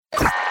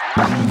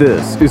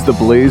This is the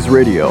Blaze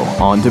Radio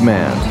on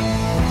demand.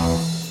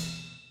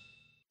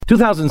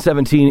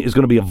 2017 is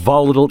going to be a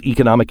volatile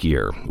economic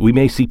year. We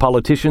may see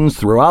politicians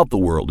throughout the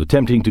world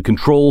attempting to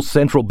control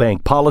central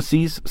bank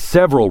policies.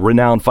 Several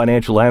renowned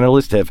financial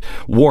analysts have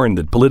warned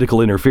that political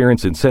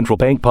interference in central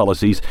bank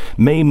policies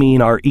may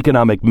mean our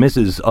economic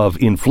misses of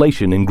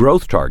inflation and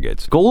growth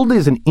targets. Gold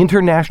is an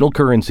international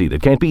currency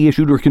that can't be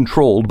issued or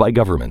controlled by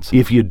governments.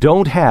 If you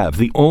don't have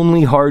the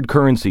only hard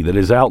currency that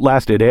has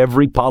outlasted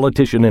every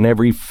politician and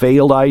every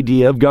failed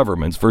idea of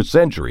governments for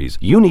centuries,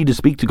 you need to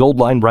speak to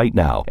Goldline right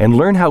now and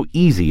learn how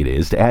easy it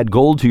is to add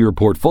gold to your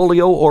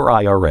portfolio or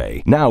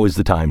IRA. Now is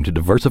the time to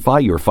diversify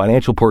your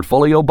financial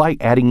portfolio by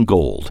adding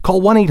gold.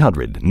 Call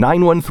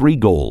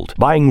 1-800-913-GOLD.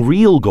 Buying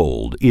real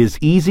gold is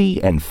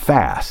easy and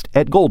fast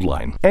at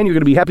Goldline. And you're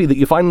going to be happy that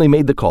you finally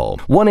made the call.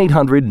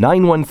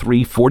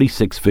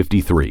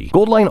 1-800-913-4653.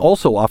 Goldline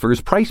also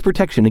offers price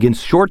protection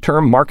against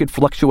short-term market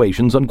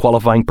fluctuations on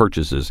qualifying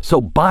purchases. So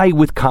buy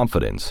with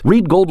confidence.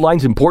 Read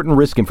Goldline's important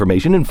risk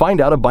information and find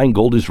out if buying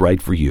gold is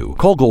right for you.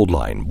 Call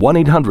Goldline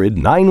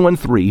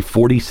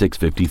 1-800-913-4653.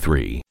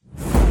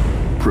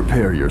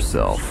 Prepare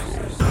yourself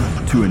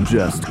to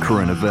ingest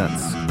current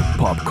events,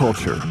 pop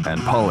culture,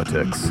 and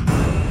politics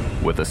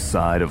with a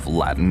side of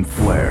Latin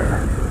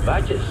flair.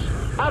 Badges?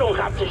 I don't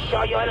have to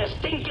show you any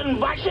stinking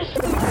badges.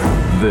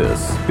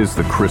 This is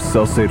the Chris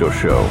Salcedo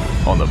Show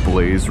on the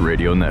Blaze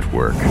Radio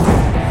Network.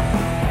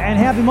 And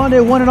happy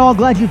Monday, one and all.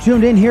 Glad you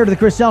tuned in here to the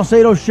Chris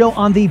Salcedo Show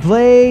on the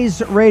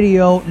Blaze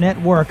Radio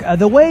Network.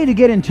 The way to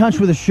get in touch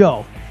with the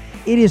show,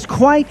 it is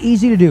quite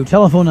easy to do.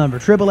 Telephone number,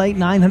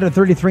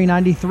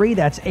 888-900-3393.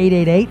 That's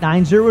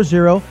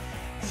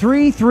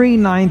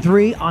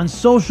 888-900-3393. On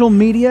social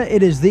media,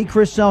 it is the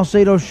Chris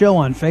Salcedo Show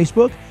on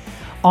Facebook.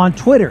 On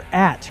Twitter,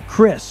 at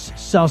Chris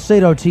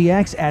Salcedo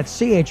TX, at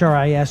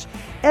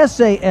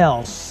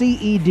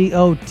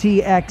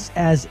ChrisSalcedoTX,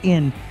 as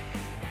in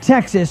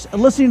Texas.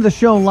 Listening to the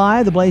show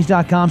live,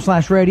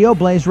 theblaze.com/radio,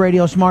 Blaze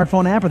Radio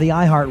smartphone app, or the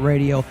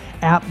iHeartRadio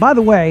app. By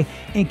the way,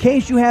 in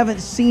case you haven't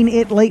seen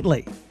it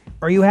lately,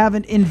 or you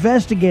haven't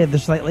investigated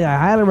this lately, I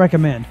highly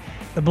recommend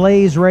the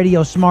Blaze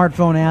Radio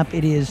smartphone app.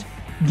 It is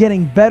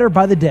getting better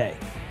by the day.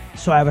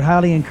 So I would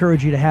highly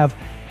encourage you to have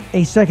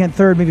a second,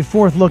 third, maybe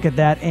fourth look at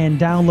that and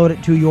download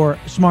it to your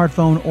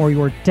smartphone or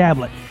your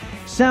tablet.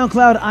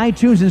 SoundCloud,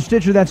 iTunes, and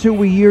Stitcher, that's who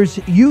we use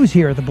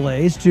here at the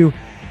Blaze to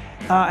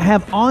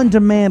have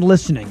on-demand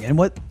listening. And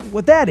what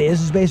that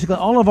is basically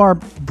all of our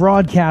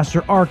broadcasts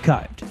are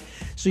archived.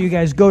 So you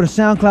guys go to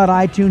SoundCloud,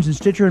 iTunes, and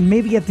Stitcher, and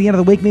maybe at the end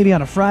of the week, maybe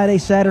on a Friday,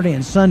 Saturday,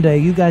 and Sunday,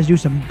 you guys do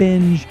some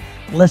binge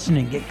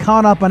listening. Get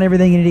caught up on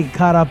everything you need to get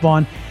caught up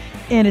on.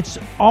 And it's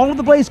all of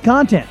the Blaze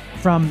content,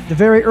 from the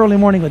very early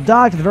morning with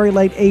Doc to the very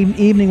late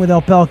evening with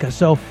El Pelka.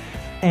 So,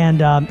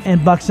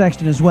 and Buck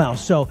Sexton as well.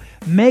 So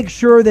make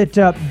sure that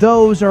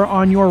those are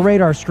on your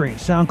radar screen,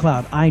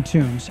 SoundCloud,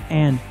 iTunes,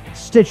 and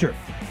Stitcher.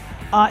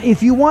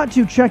 If you want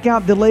to check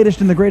out the latest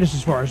and the greatest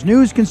as far as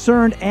news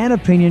concerned and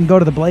opinion, go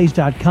to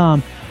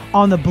theblaze.com.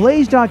 On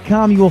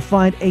theblaze.com, you will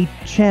find a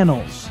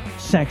channels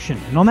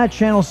section. And on that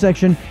channel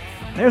section,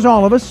 there's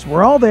all of us.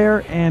 We're all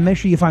there. And make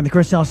sure you find the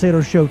Chris Salcedo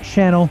Show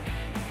channel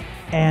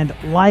and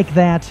like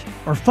that,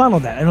 or follow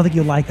that. I don't think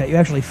you like that. You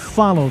actually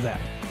follow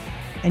that.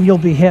 And you'll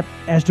be hip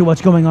as to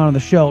what's going on in the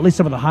show, at least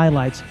some of the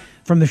highlights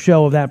from the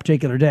show of that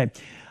particular day.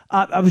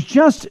 I was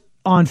just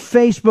on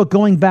Facebook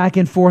going back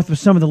and forth with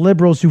some of the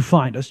liberals who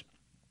find us,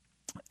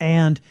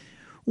 and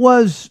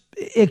was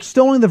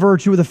extolling the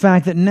virtue of the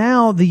fact that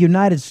now the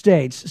United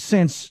States,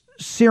 since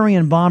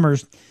Syrian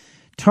bombers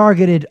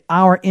targeted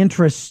our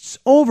interests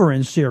over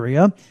in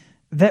Syria,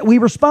 that we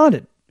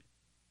responded.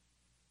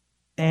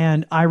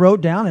 And I wrote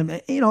down, and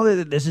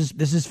this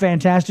is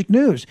fantastic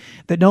news,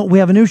 that we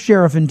have a new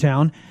sheriff in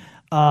town.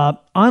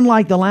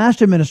 Unlike the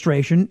last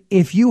administration,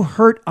 if you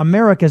hurt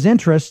America's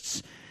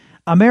interests,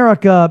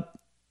 America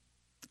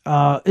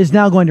is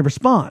now going to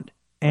respond.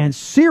 And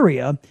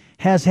Syria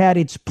has had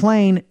its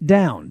plane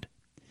downed.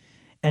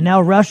 And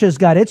now Russia's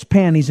got its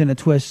panties in a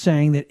twist,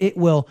 saying that it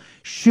will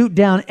shoot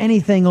down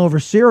anything over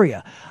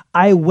Syria.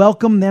 I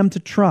welcome them to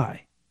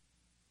try.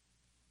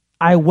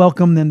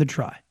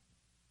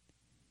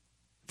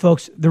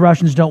 Folks, the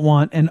Russians don't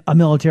want a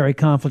military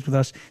conflict with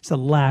us. It's the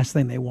last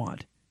thing they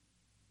want.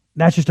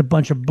 That's just a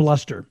bunch of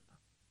bluster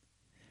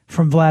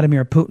from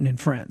Vladimir Putin and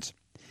friends.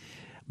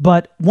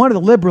 But one of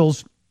the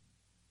liberals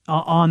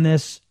on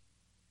this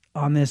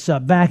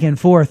back and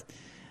forth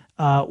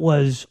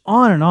was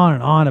on and on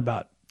and on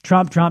about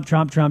Trump,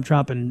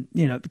 and,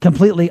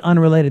 completely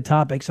unrelated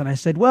topics. And I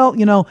said, well,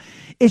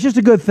 it's just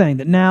a good thing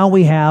that now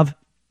we have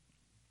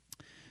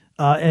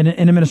an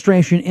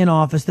administration in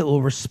office that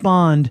will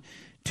respond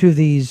to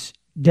these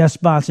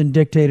despots and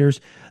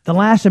dictators. The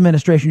last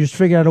administration just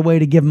figured out a way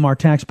to give them our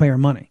taxpayer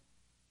money.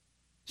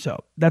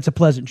 So that's a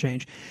pleasant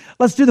change.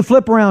 Let's do the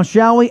flip around,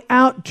 shall we?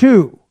 Out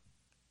to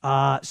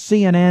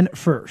CNN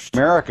first.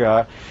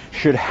 America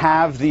should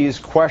have these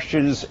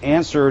questions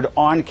answered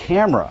on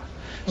camera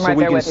so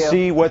we can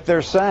see what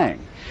they're saying.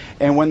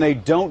 And when they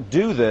don't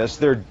do this,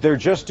 they're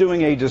just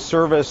doing a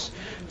disservice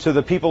to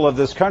the people of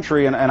this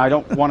country. And I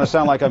don't want to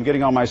sound like I'm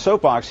getting on my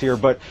soapbox here,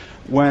 but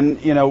when,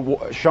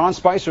 Sean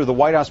Spicer, the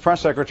White House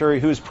press secretary,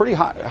 who's pretty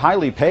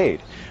highly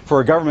paid for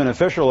a government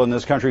official in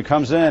this country,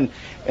 comes in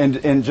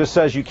and just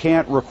says you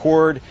can't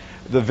record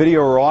the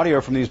video or audio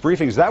from these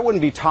briefings, that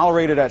wouldn't be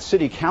tolerated at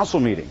city council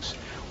meetings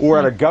or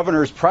at a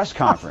governor's press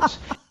conference.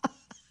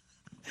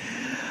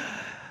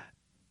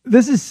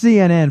 This is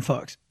CNN,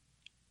 folks,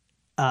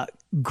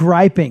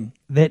 griping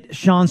that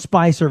Sean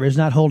Spicer is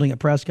not holding a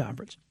press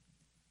conference.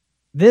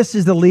 This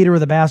is the leader of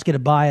the basket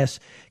of bias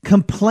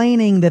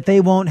complaining that they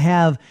won't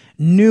have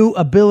new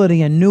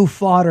ability and new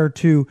fodder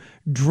to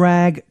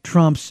drag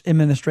Trump's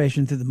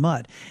administration through the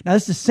mud. Now,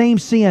 this is the same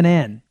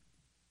CNN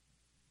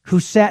who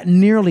sat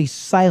nearly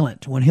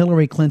silent when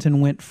Hillary Clinton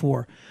went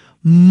for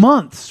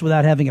months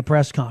without having a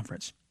press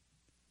conference.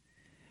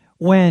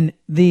 When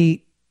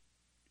the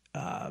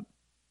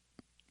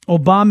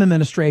Obama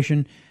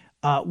administration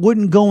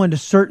wouldn't go into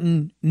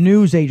certain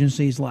news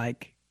agencies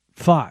like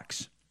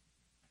Fox,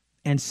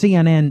 and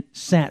CNN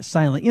sat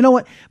silent. You know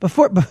what?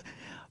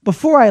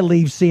 Before I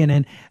leave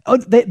CNN,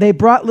 they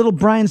brought little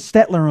Brian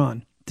Stetler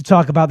on to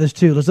talk about this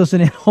too. Let's listen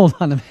in. Hold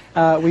on.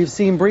 We've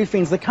seen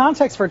briefings. The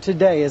context for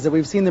today is that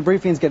we've seen the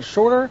briefings get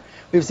shorter.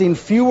 We've seen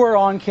fewer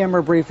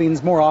on-camera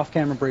briefings, more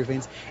off-camera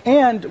briefings,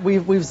 and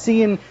we've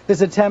seen this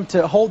attempt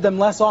to hold them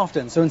less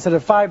often. So instead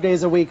of 5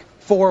 days a week,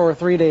 4 or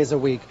 3 days a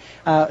week.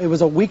 It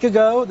was a week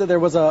ago that there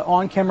was an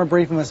on-camera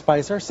briefing with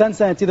Spicer. Since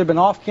then, it's either been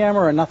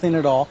off-camera or nothing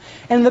at all.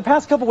 And in the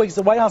past couple weeks,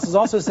 the White House has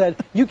also said,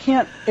 you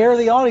can't air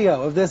the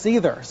audio of this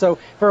either. So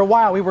for a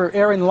while, we were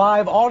airing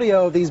live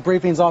audio of these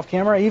briefings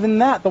off-camera. Even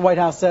that, the White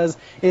House says,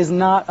 is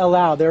not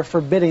allowed. They're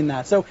forbidding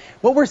that. So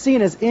what we're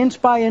seeing is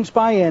inch by inch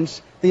by inch,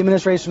 the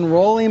administration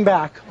rolling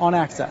back on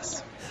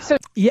access.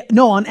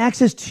 On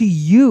access to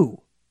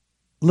you,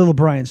 little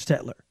Brian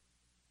Stetler.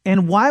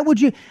 And why would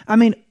you?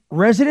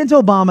 President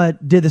Obama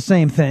did the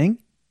same thing.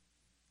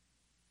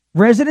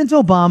 President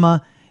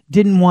Obama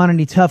didn't want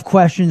any tough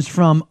questions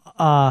from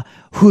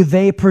who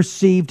they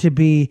perceived to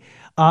be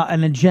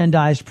an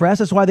agendized press.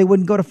 That's why they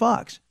wouldn't go to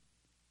Fox.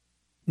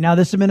 Now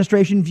this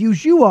administration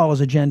views you all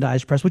as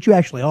agendized press, which you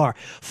actually are.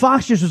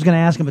 Fox just was going to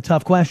ask him a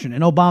tough question,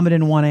 and Obama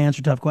didn't want to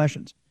answer tough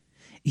questions.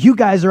 You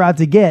guys are out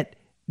to get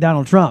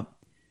Donald Trump,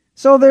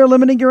 so they're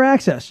limiting your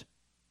access.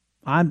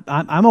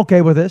 I'm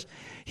okay with this.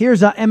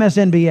 Here's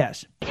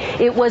MSNBS.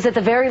 It was at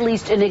the very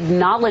least an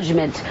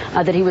acknowledgement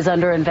that he was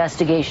under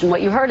investigation.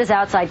 What you heard as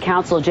outside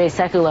counsel Jay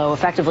Sekulow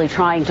effectively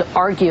trying to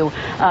argue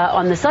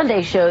on the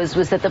Sunday shows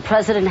was that the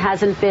president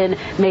hasn't been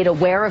made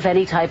aware of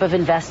any type of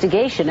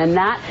investigation. And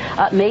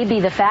that may be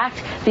the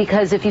fact,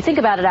 because if you think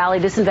about it, Ali,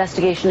 this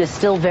investigation is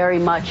still very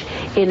much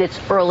in its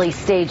early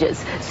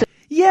stages.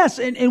 Yes,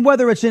 and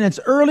whether it's in its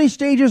early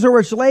stages or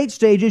its late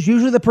stages,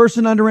 usually the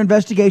person under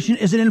investigation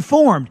isn't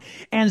informed.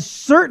 And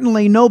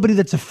certainly nobody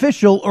that's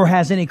official or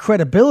has any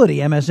credibility,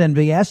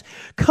 MSNBS,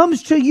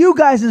 comes to you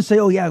guys and say,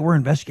 oh yeah, we're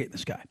investigating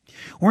this guy.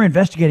 We're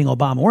investigating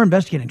Obama. We're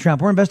investigating Trump.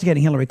 We're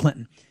investigating Hillary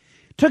Clinton.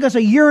 It took us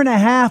a year and a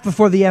half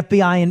before the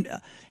FBI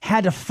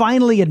had to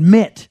finally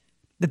admit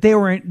that they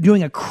were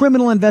doing a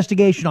criminal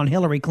investigation on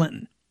Hillary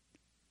Clinton.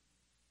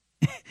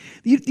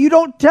 You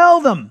don't tell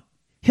them.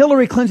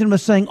 Hillary Clinton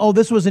was saying, oh,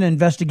 this was an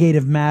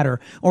investigative matter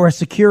or a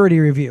security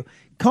review.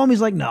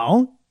 Comey's like,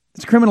 no,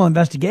 it's a criminal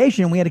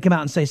investigation. We had to come out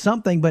and say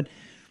something, but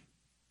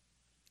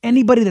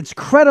anybody that's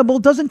credible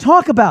doesn't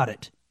talk about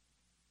it.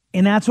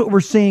 And that's what we're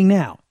seeing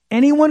now.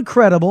 Anyone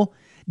credible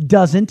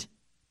doesn't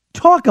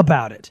talk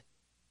about it.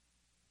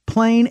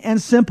 Plain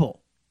and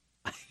simple.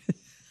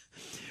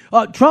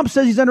 Trump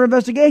says he's under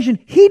investigation.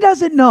 He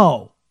doesn't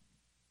know.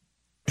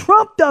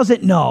 Trump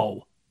doesn't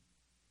know.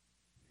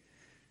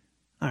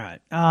 All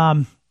right.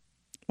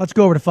 Let's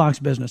go over to Fox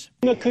Business.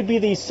 It could be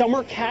the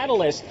summer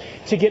catalyst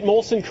to get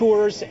Molson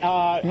Coors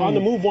on the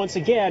move once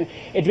again.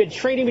 It's been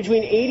trading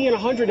between 80 and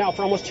 100 now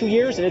for almost 2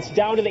 years, and it's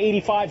down to the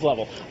 85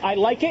 level. I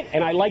like it,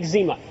 and I like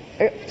Zima.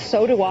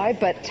 So do I,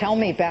 but tell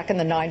me, back in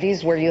the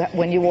 90s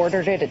when you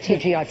ordered it at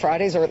TGI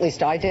Fridays, or at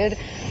least I did,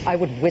 I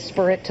would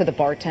whisper it to the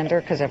bartender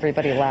because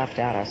everybody laughed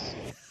at us.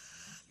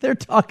 They're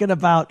talking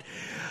about,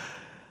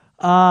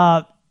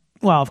 well,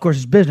 of course,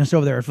 it's business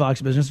over there at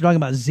Fox Business. They're talking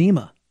about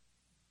Zima.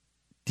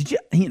 Did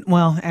you?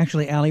 Well,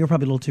 actually, Allie, you're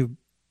probably a little too,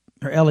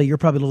 or Ellie, you're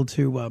probably a little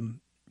too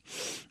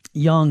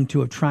young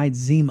to have tried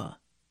Zima.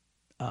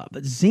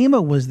 But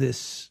Zima was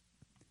this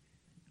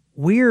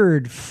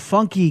weird,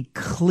 funky,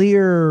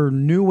 clear,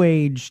 new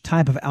age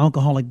type of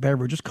alcoholic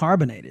beverage, just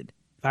carbonated.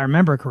 If I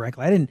remember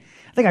correctly, I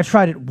think I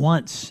tried it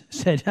once.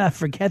 Said,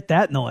 forget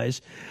that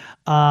noise.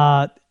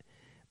 But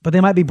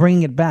they might be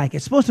bringing it back.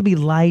 It's supposed to be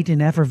light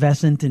and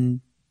effervescent and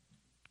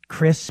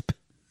crisp.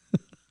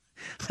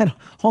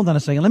 Hold on a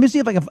second. Let me see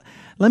if I can.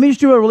 Let me just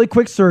do a really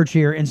quick search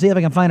here and see if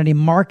I can find any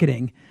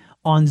marketing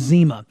on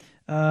Zima.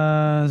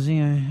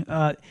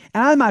 And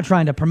I'm not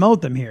trying to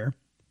promote them here.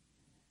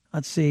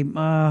 Let's see. Okay,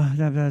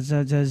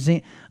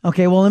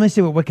 well, let me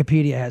see what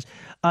Wikipedia has.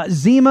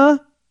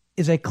 Zima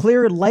is a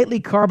clear, lightly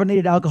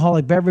carbonated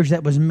alcoholic beverage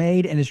that was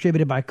made and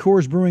distributed by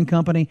Coors Brewing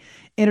Company,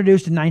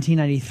 introduced in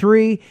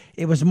 1993.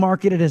 It was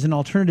marketed as an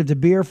alternative to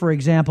beer, for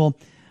example,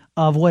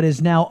 of what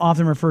is now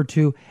often referred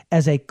to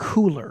as a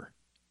cooler.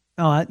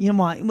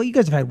 You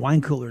guys have had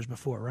wine coolers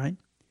before, right?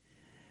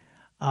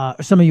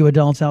 Some of you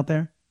adults out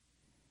there.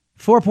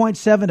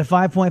 4.7 to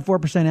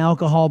 5.4%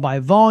 alcohol by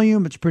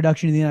volume. Its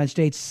production in the United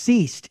States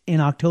ceased in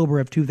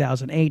October of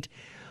 2008,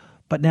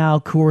 but now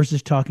Coors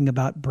is talking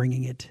about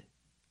bringing it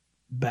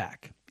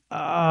back. Do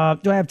I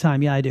have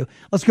time? Yeah, I do.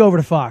 Let's go over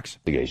to Fox.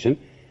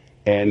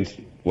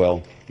 And,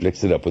 well,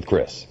 mix it up with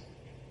Chris.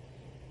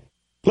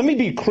 Let me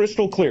be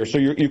crystal clear so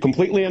you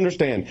completely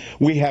understand.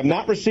 We have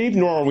not received,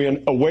 nor are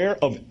we aware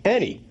of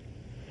any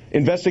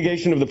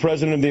investigation of the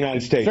President of the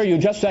United States. Sir, you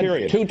just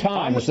said 2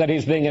 times that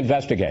he's being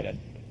investigated.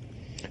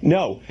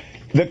 No.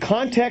 The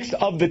context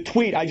of the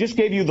tweet, I just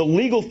gave you the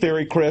legal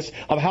theory, Chris,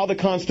 of how the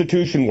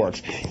Constitution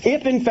works.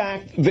 If, in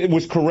fact, it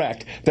was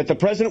correct that the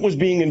president was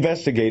being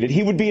investigated,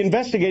 he would be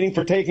investigating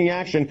for taking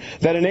action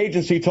that an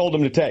agency told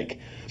him to take.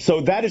 So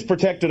that is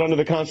protected under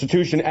the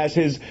Constitution as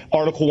his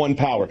Article I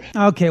power.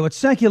 Okay, what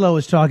Sekulow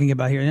is talking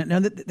about here, now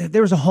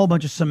there was a whole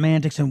bunch of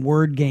semantics and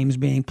word games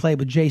being played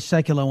with Jay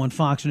Sekulow on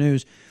Fox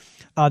News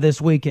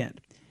this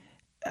weekend.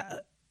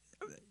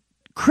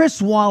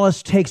 Chris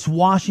Wallace takes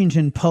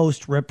Washington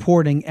Post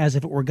reporting as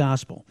if it were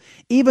gospel,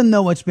 even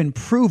though it's been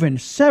proven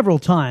several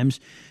times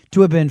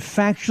to have been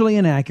factually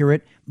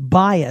inaccurate,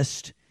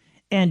 biased,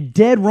 and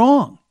dead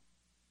wrong.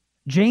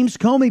 James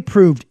Comey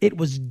proved it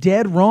was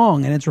dead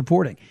wrong in its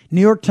reporting.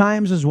 New York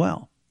Times as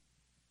well.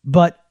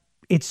 But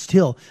it's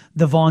still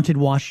the vaunted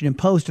Washington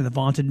Post and the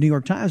vaunted New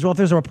York Times. Well, if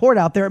there's a report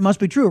out there, it must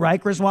be true, right,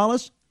 Chris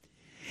Wallace?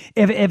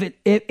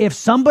 If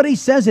somebody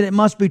says it, it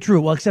must be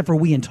true. Well, except for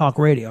we in talk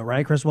radio,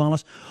 right, Chris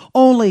Wallace?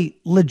 Only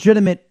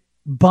legitimate,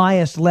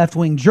 biased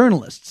left-wing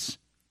journalists.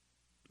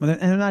 Well,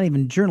 they're not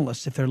even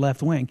journalists if they're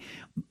left-wing.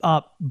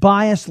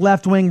 Biased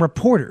left-wing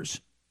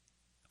reporters.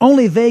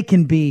 Only they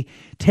can be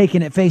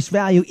taken at face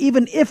value,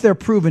 even if they're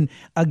proven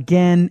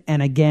again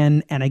and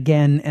again and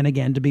again and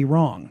again to be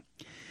wrong.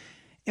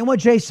 And what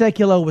Jay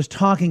Sekulow was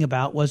talking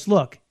about was,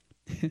 look,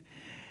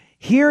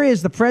 here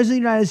is the President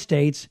of the United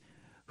States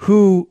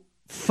who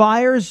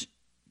fires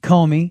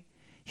Comey,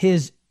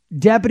 his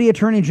deputy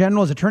attorney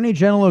general, his attorney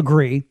general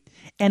agree,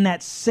 and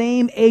that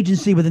same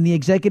agency within the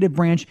executive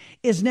branch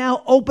is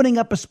now opening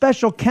up a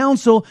special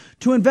counsel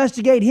to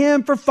investigate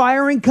him for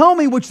firing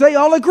Comey, which they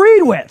all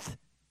agreed with.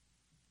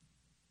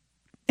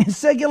 And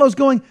Sekulow's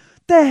going,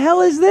 the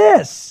hell is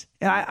this?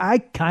 I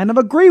kind of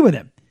agree with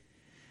him.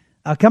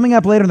 Coming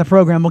up later in the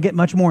program, we'll get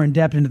much more in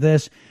depth into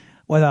this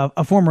with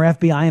a former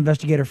FBI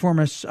investigator,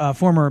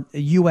 former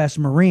U.S.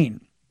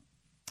 Marine,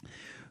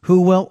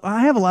 who will,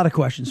 I have a lot of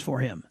questions for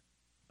him,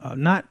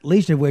 not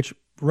least of which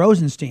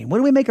Rosenstein. What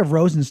do we make of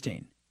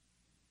Rosenstein?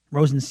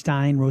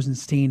 Rosenstein.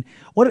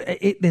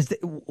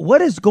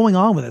 What is going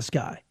on with this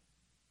guy?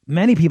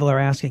 Many people are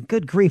asking,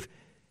 good grief,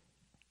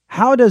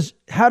 how does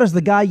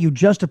the guy you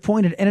just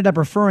appointed ended up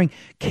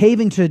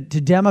caving to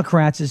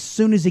Democrats as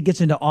soon as he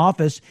gets into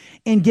office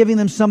and giving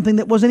them something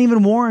that wasn't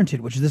even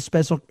warranted, which is this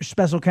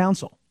special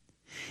counsel?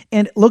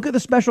 And look at the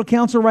special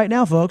counsel right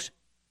now, folks.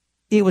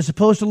 It was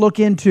supposed to look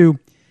into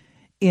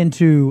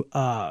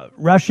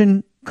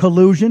Russian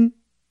collusion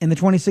in the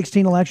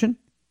 2016 election.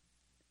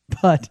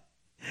 But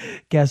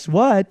guess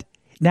what?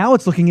 Now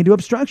it's looking into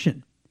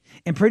obstruction.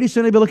 And pretty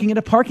soon it'll be looking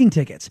into parking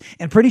tickets.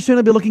 And pretty soon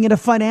it'll be looking into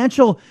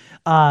financial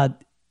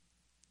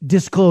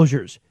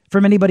disclosures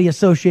from anybody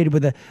associated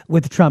with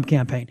the Trump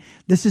campaign.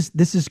 This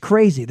is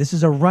crazy. This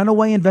is a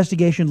runaway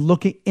investigation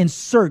looking in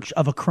search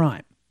of a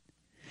crime.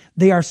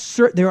 They're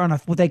on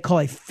what they call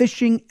a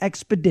fishing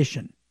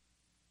expedition,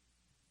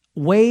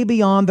 way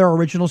beyond their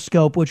original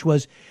scope, which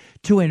was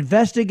to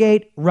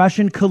investigate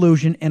Russian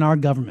collusion in our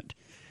government.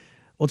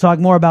 We'll talk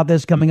more about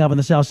this coming up on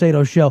the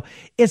Salcedo Show.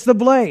 It's the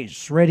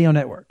Blaze Radio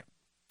Network.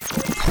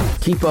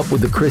 Keep up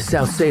with the Chris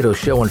Salcedo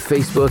Show on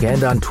Facebook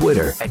and on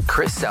Twitter at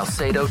Chris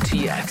Salcedo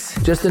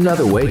TX. Just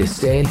another way to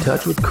stay in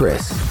touch with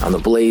Chris on the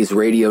Blaze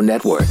Radio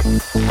Network.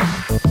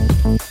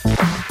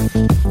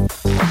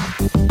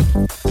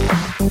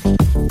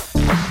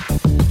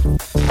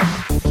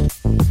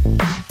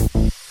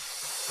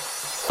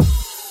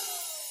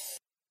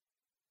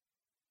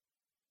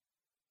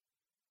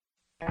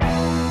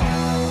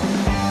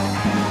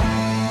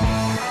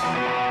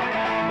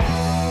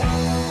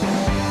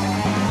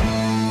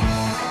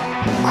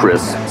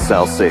 Chris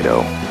Salcedo.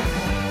 All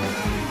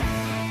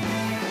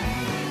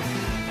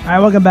right,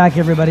 welcome back,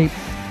 everybody.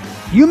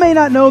 You may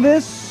not know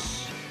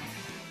this,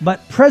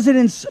 but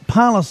presidents'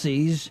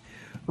 policies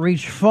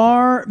reach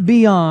far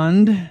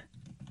beyond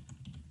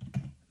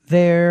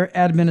their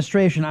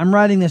administration. I'm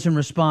writing this in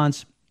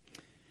response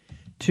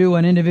to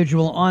an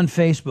individual on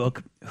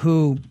Facebook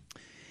who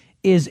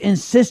is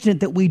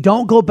insistent that we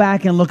don't go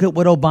back and look at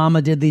what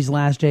Obama did these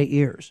last 8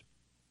 years.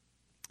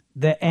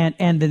 And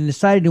then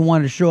decided to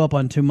want to show up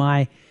onto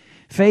my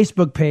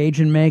Facebook page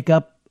and make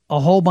up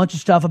a whole bunch of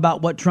stuff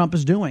about what Trump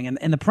is doing.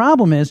 And the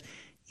problem is,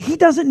 he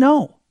doesn't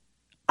know.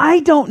 I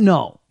don't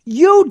know.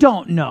 You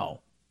don't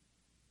know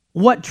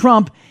what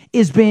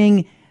is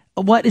being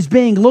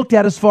looked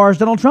at as far as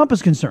Donald Trump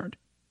is concerned.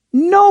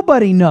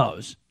 Nobody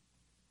knows.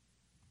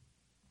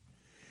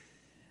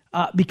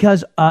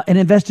 Because an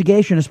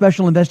investigation, a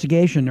special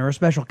investigation or a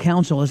special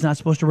counsel is not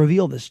supposed to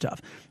reveal this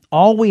stuff.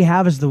 All we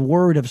have is the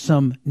word of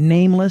some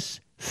nameless,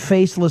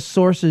 faceless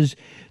sources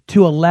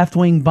to a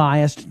left-wing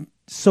biased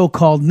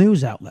so-called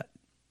news outlet.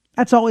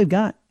 That's all we've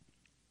got.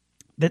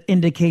 That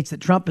indicates that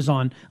Trump is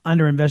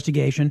under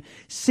investigation.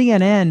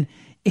 CNN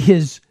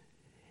is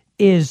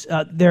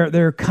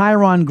their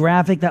Chiron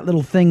graphic, that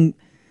little thing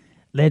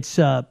that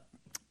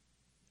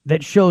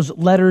shows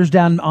letters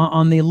down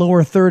on the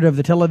lower third of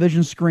the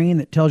television screen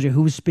that tells you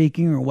who's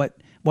speaking or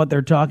what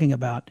they're talking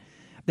about.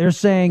 They're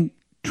saying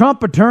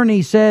Trump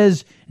attorney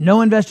says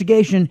no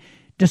investigation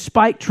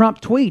despite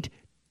Trump tweet.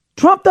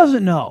 Trump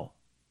doesn't know.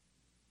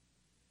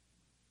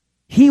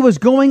 He was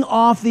going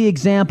off the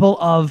example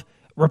of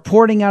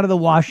reporting out of the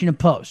Washington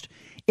Post.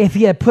 If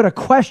he had put a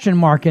question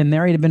mark in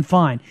there, he'd have been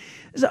fine.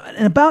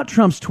 And about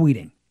Trump's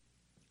tweeting,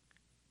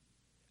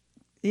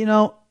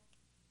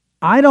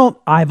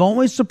 I've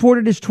always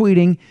supported his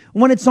tweeting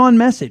when it's on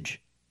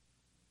message.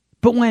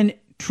 But when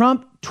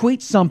Trump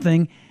tweets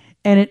something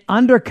and it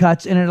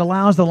undercuts and it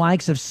allows the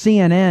likes of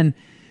CNN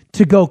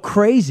to go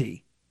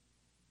crazy,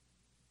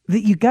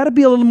 that you got to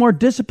be a little more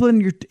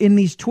disciplined in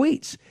these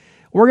tweets.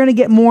 We're going to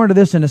get more into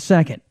this in a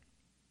second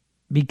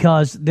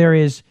because there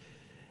is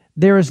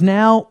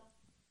now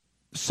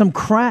some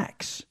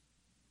cracks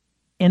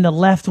in the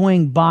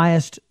left-wing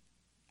biased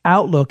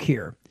outlook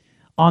here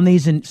on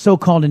these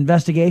so-called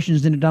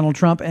investigations into Donald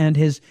Trump and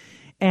his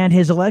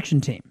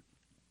election team.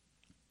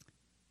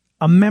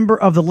 A member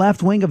of the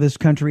left wing of this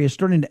country is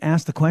starting to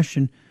ask the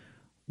question,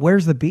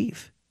 where's the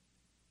beef?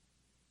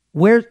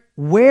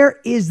 Where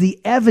is the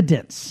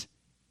evidence?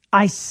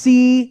 I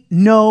see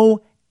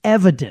no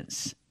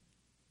evidence.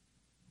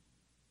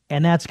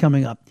 And that's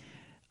coming up.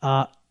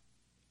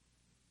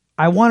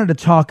 I wanted to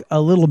talk a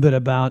little bit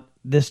about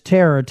this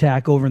terror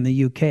attack over in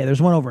the UK.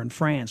 There's one over in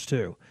France,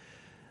 too.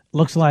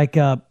 Looks like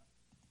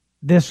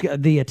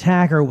the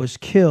attacker was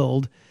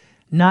killed.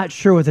 Not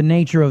sure what the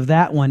nature of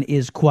that one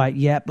is quite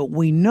yet, but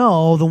we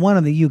know the one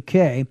in the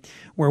UK,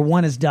 where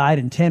one has died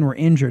and 10 were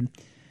injured,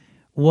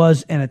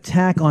 was an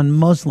attack on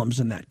Muslims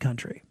in that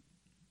country.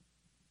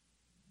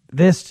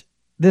 This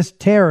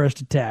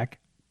terrorist attack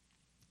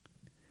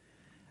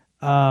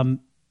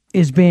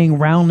is being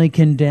roundly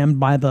condemned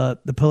by the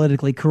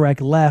politically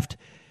correct left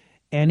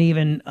and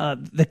even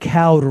the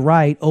cowed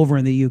right over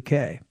in the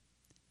UK.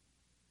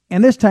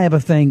 And this type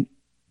of thing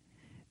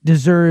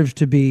deserves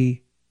to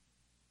be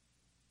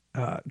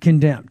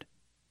condemned.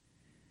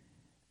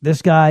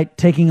 This guy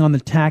taking on the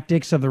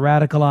tactics of the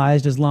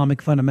radicalized Islamic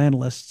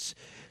fundamentalists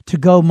to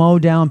go mow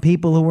down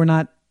people who were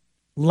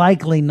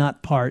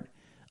not part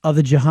of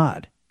the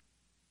jihad.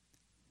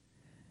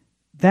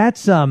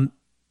 That's and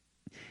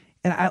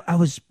I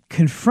was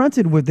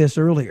confronted with this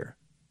earlier.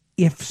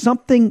 If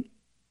something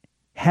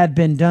had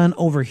been done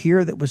over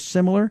here that was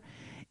similar,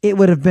 it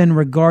would have been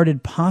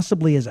regarded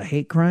possibly as a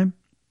hate crime.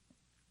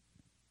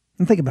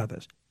 And think about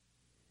this.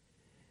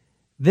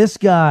 This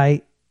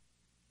guy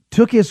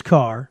took his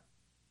car,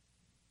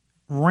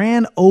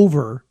 ran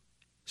over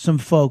some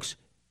folks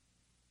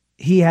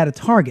he had to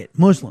target,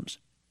 Muslims.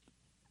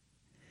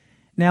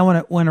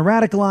 Now, when a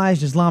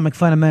radicalized Islamic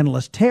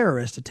fundamentalist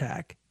terrorist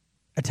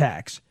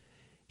attacks,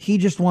 he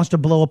just wants to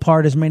blow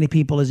apart as many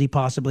people as he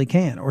possibly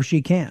can or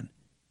she can.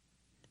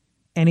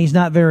 And he's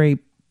not very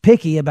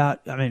picky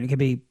about, it could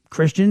be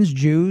Christians,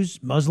 Jews,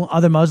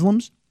 other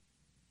Muslims.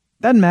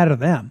 Doesn't matter to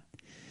them.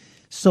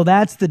 So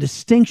that's the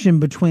distinction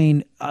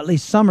between, at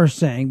least some are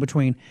saying,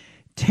 between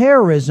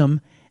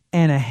terrorism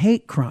and a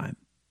hate crime.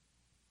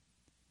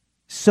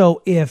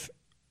 So if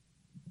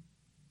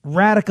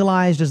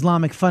radicalized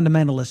Islamic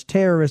fundamentalist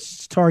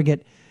terrorists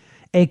target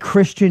a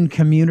Christian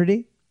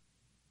community,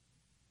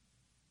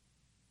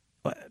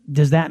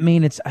 does that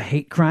mean it's a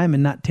hate crime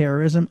and not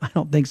terrorism? I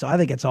don't think so. I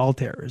think it's all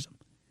terrorism.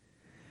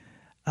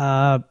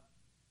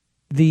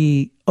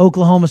 The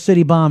Oklahoma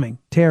City bombing,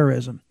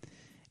 terrorism.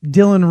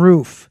 Dylan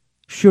Roof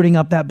shooting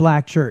up that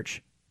black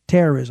church,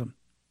 terrorism.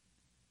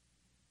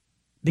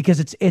 Because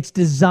it's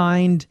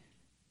designed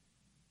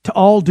to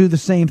all do the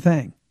same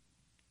thing,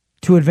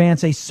 to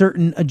advance a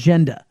certain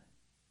agenda,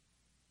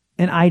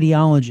 an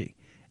ideology.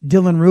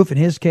 Dylan Roof, in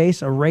his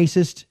case, a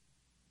racist,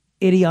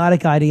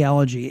 idiotic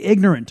ideology,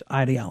 ignorant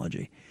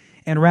ideology,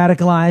 and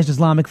radicalized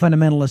Islamic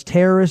fundamentalist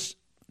terrorist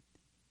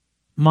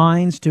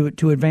minds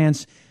to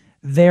advance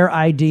their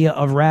idea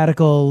of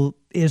radical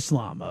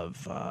Islam,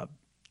 of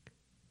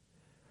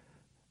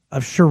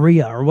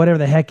Sharia, or whatever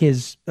the heck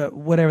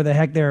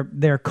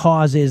their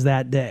cause is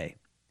that day.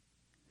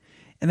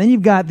 And then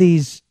you've got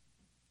this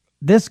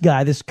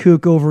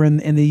kook over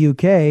in the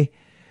UK,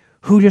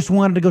 who just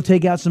wanted to go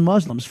take out some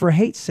Muslims for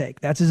hate's sake.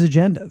 That's his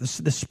agenda,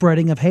 the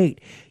spreading of hate.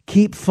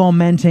 Keep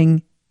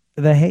fomenting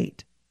the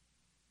hate.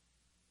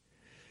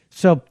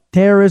 So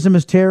terrorism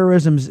is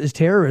terrorism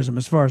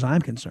as far as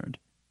I'm concerned.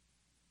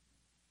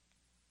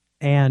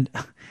 And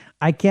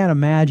I can't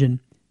imagine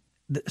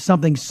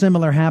something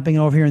similar happening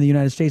over here in the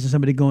United States and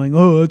somebody going,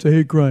 oh, that's a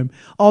hate crime.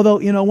 Although,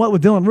 you know what,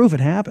 with Dylan Roof, it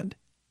happened.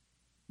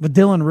 With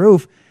Dylan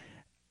Roof,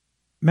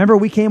 remember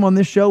we came on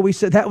this show, we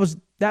said that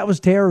was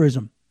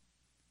terrorism.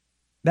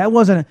 That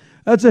wasn't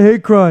that's a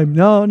hate crime.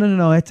 No,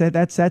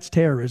 that's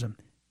terrorism.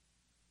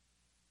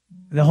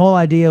 The whole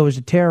idea was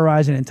to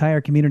terrorize an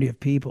entire community of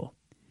people.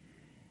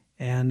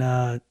 And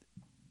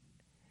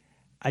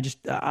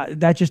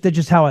that's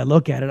just how I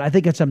look at it. I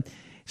think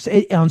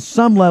on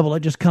some level, it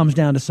just comes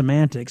down to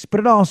semantics, but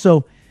it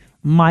also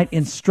might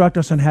instruct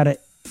us on how to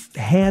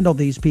handle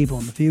these people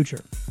in the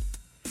future.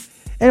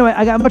 Anyway,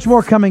 I got much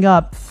more coming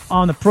up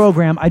on the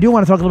program. I do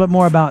want to talk a little bit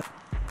more about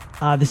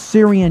the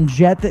Syrian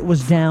jet that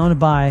was downed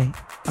by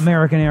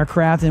American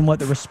aircraft and what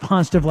the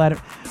response to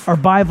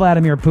by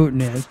Vladimir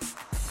Putin is.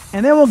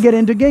 And then we'll get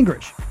into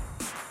Gingrich.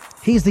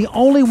 He's the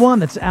only one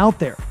that's out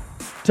there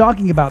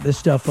talking about this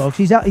stuff, folks.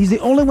 He's the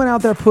only one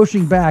out there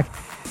pushing back.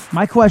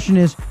 My question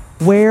is,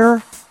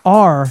 where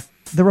are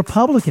the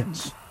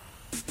Republicans?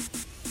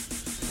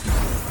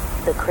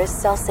 The Chris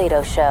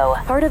Salcedo Show,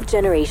 part of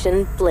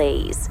Generation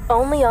Blaze,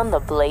 only on the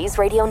Blaze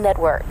Radio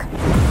Network.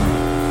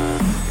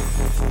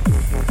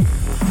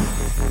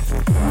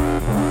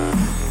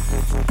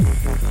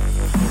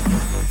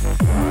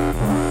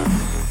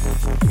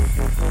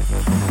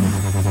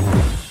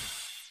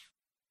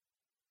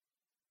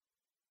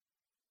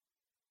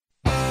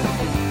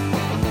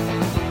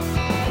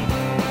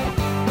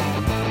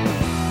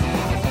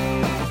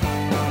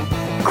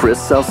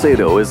 Chris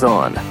Salcedo is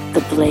on the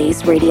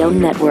Blaze Radio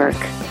Network.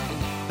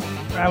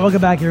 All right,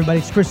 welcome back, everybody.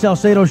 It's Chris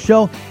Salcedo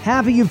Show.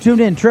 Happy you've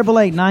tuned in.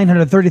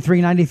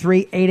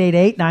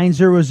 888-933-93,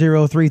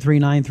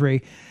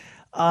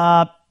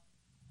 888-900-3393.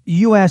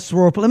 U.S.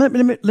 war. Let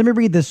me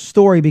read this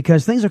story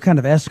because things are kind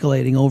of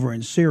escalating over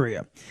in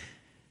Syria.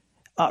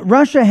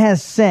 Russia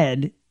has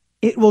said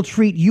it will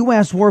treat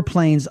U.S.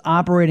 warplanes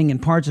operating in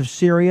parts of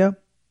Syria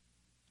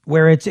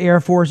where its air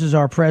forces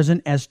are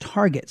present as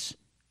targets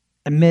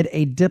amid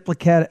a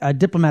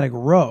diplomatic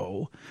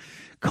row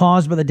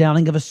caused by the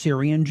downing of a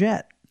Syrian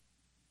jet.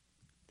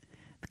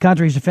 The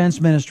country's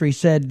defense ministry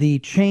said the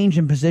change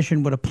in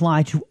position would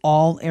apply to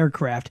all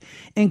aircraft,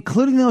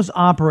 including those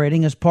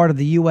operating as part of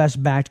the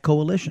U.S.-backed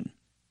coalition.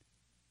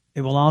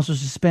 It will also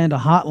suspend a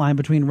hotline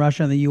between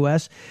Russia and the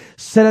U.S.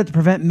 set up to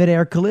prevent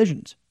mid-air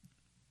collisions.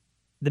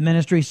 The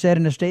ministry said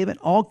in a statement,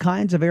 all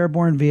kinds of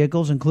airborne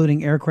vehicles,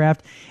 including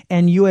aircraft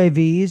and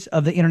UAVs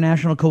of the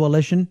international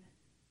coalition,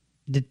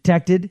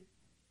 detected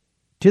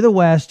to the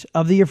west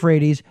of the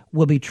Euphrates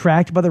will be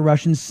tracked by the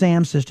Russian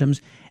SAM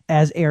systems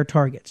as air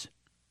targets.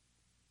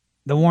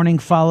 The warning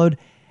followed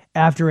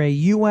after a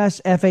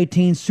U.S.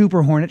 F-18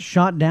 Super Hornet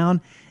shot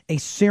down a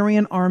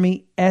Syrian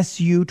Army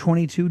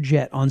Su-22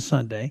 jet on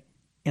Sunday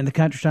in the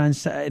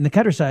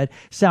countryside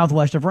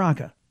southwest of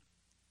Raqqa.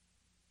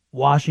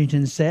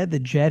 Washington said the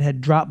jet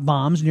had dropped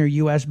bombs near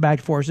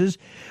U.S.-backed forces,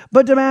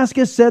 but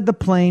Damascus said the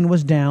plane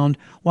was downed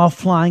while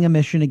flying a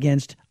mission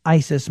against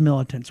ISIS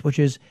militants, which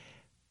is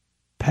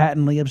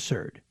patently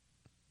absurd.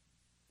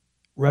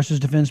 Russia's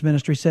defense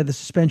ministry said the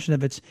suspension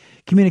of its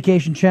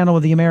communication channel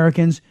with the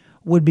Americans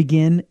would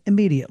begin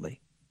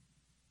immediately.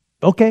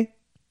 Okay.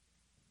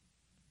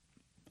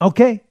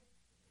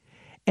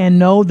 And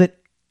know that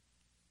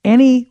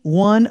any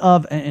one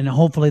of, and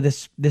hopefully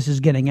this is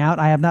getting out,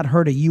 I have not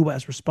heard a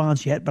U.S.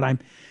 response yet, but I'm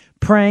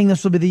praying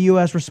this will be the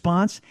U.S.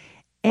 response.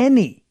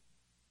 Any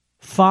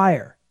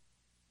fire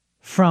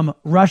from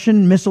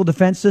Russian missile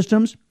defense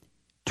systems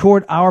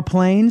toward our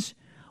planes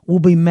will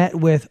be met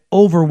with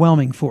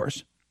overwhelming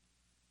force.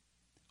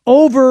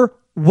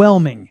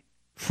 Overwhelming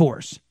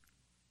force.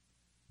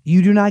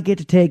 You do not get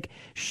to take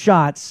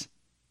shots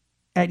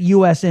at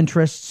U.S.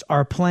 interests,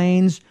 our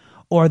planes,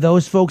 or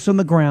those folks on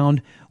the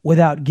ground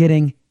without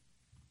getting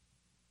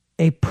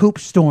a poop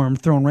storm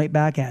thrown right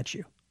back at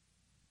you.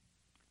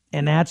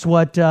 And that's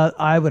what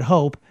I would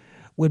hope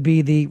would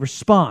be the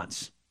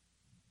response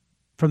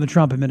from the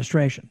Trump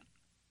administration.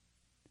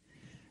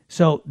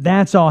 So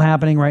that's all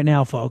happening right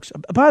now, folks.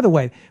 By the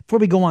way, before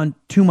we go on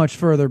too much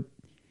further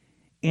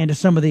into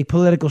some of the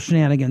political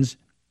shenanigans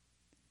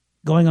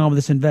going on with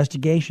this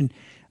investigation,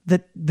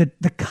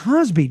 the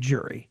Cosby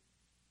jury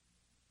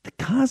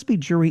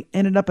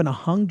ended up in a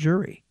hung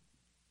jury.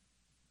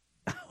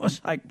 I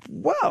was like,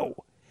 whoa.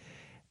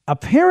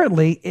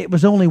 Apparently, it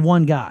was only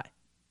one guy.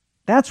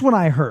 That's what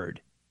I heard.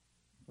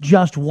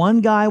 Just one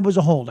guy was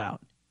a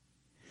holdout.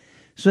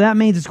 So that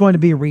means it's going to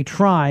be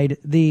retried.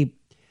 The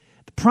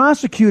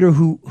prosecutor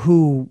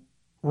who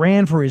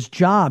ran for his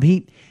job,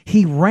 he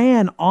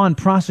ran on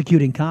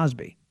prosecuting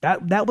Cosby.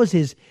 That was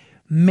his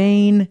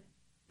main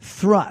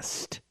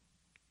thrust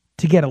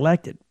to get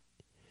elected.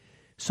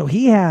 So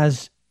he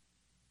has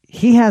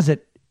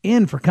it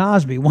in for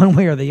Cosby one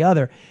way or the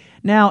other.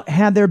 Now,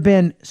 had there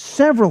been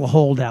several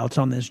holdouts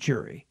on this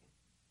jury,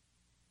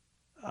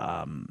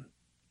 then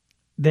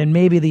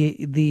maybe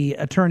the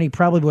attorney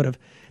the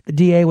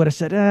DA would have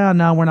said,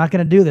 no, we're not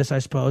going to do this, I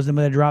suppose, and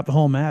would have dropped the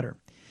whole matter.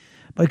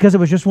 But because it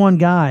was just one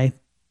guy,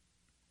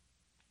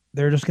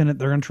 they're going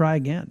to try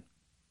again.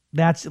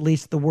 That's at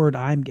least the word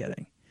I'm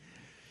getting.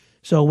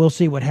 So we'll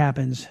see what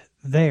happens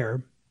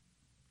there.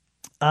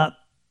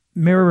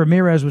 Mira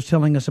Ramirez was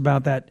telling us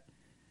about that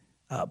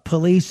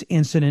police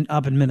incident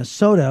up in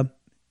Minnesota.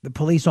 The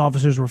police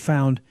officers were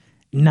found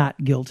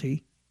not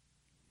guilty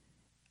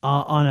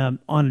on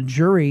a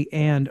jury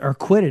and are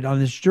acquitted on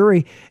this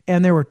jury.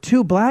 And there were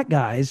 2 black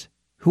guys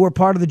who were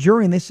part of the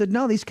jury, and they said,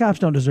 no, these cops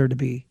don't deserve to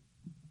be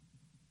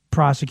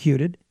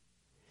prosecuted.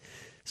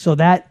 So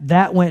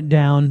that went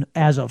down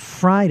as of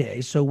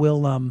Friday. So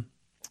we'll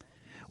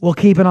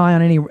keep an eye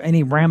on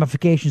any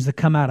ramifications that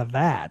come out of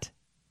that.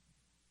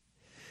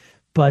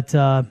 But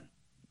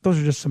those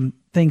are just some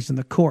things in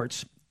the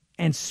courts.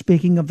 And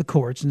speaking of the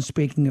courts and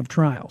speaking of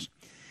trials,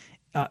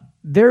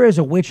 there is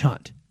a witch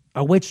hunt,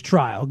 a witch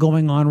trial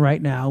going on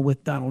right now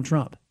with Donald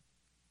Trump.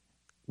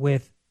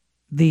 With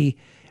the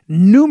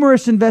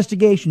numerous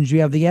investigations.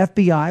 You have the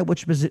FBI,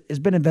 which has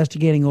been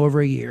investigating over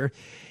a year.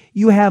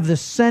 You have the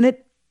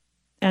Senate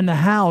and the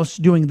House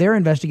doing their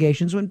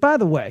investigations. And by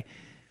the way,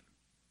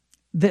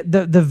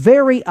 the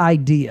very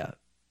idea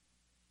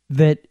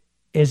that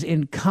as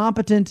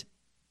incompetent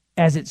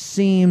as it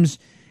seems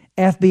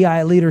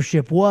FBI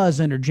leadership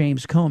was under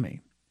James Comey,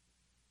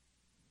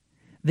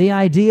 the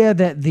idea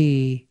that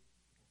the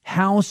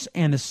House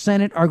and the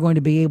Senate are going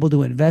to be able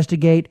to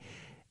investigate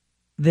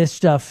this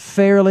stuff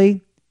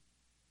fairly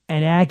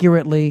and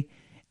accurately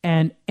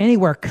and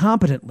anywhere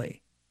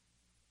competently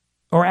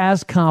or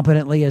as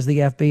competently as the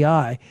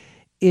FBI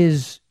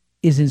is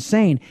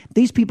insane.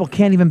 These people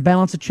can't even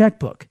balance a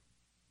checkbook.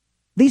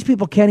 These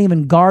people can't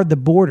even guard the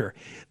border.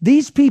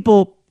 These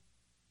people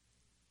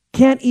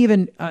can't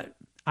even,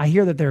 I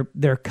hear that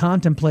they're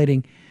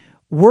contemplating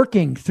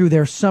working through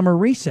their summer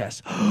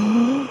recess.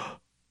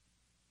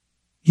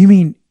 You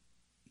mean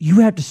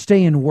you have to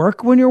stay in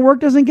work when your work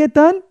doesn't get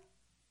done?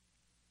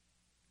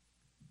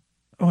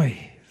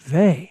 Oy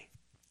vey.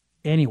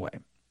 Anyway.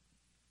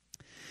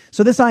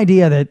 So this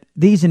idea that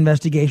these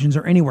investigations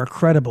are anywhere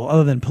credible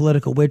other than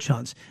political witch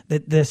hunts,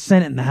 that the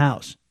Senate and the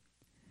House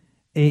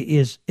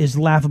is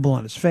laughable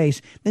on its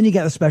face. Then you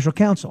got the special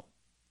counsel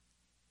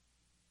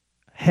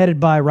headed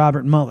by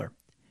Robert Mueller.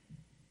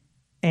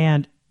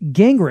 And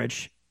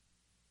Gingrich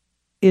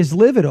is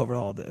livid over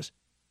all this.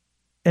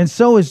 And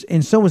so is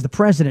the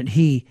president.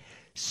 He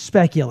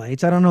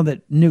speculates. I don't know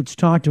that Newt's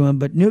talked to him,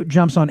 but Newt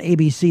jumps on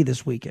ABC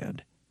this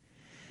weekend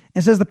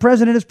and says the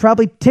president is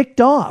probably ticked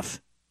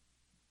off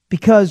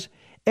because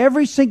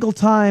every single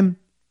time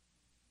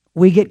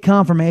we get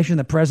confirmation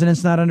the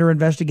president's not under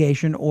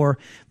investigation or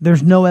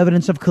there's no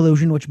evidence of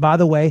collusion, which, by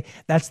the way,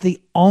 that's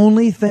the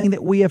only thing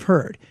that we have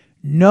heard.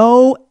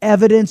 No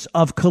evidence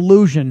of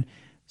collusion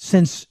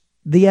since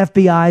the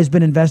FBI has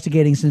been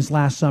investigating since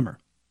last summer.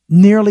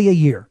 Nearly a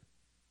year.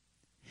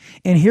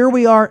 And here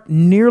we are,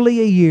 nearly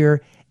a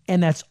year,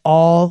 and that's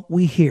all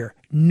we hear.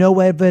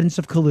 No evidence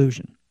of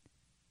collusion.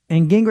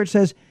 And Gingrich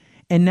says,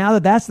 and now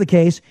that that's the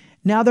case,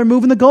 now they're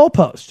moving the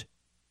goalpost,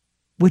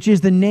 which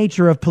is the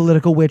nature of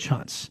political witch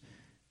hunts.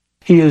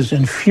 He is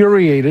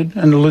infuriated,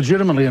 and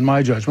legitimately, in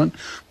my judgment,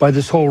 by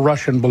this whole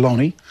Russian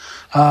baloney.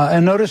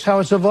 And notice how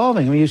it's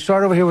evolving. I mean, you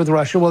start over here with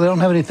Russia. Well, they don't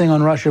have anything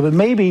on Russia, but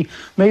maybe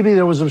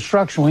there was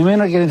obstruction. We may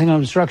not get anything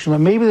on obstruction, but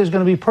maybe there's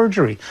going to be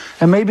perjury,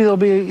 and maybe there'll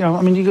be,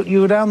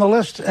 you go down the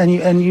list,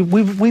 and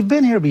we've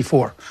been here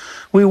before.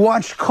 We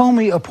watched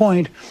Comey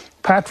appoint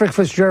Patrick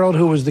Fitzgerald,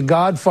 who was the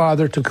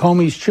godfather to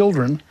Comey's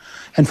children,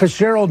 and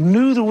Fitzgerald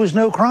knew there was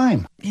no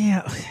crime.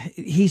 Yeah,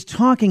 he's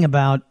talking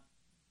about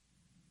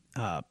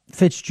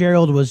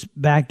Fitzgerald was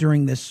back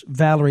during this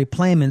Valerie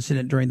Plame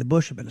incident during the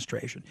Bush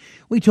administration.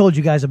 We told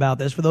you guys about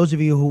this for those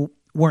of you who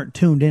weren't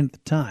tuned in at the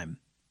time.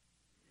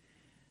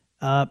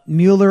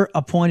 Mueller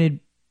appointed,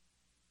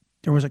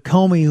 there was a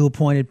Comey who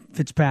appointed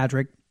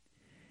Fitzpatrick,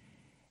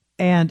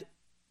 and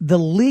the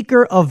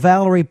leaker of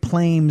Valerie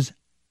Plame's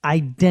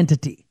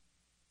identity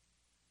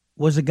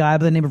was a guy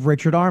by the name of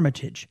Richard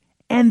Armitage.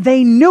 And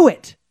they knew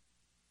it,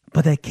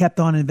 but they kept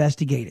on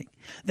investigating.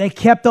 They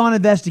kept on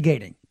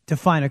investigating to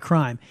find a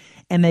crime.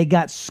 And they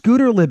got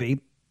Scooter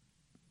Libby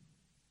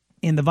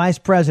in the vice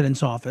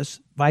president's office,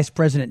 Vice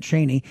President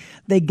Cheney.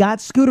 They got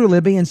Scooter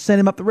Libby and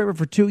sent him up the river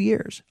for 2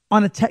 years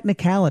on a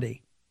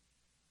technicality,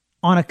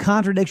 on a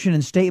contradiction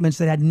in statements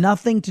that had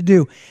nothing to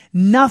do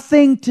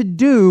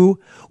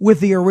with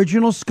the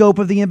original scope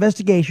of the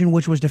investigation,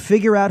 which was to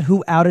figure out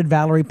who outed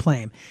Valerie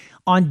Plame.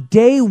 On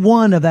day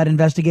one of that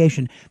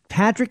investigation,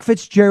 Patrick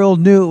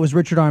Fitzgerald knew it was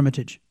Richard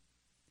Armitage.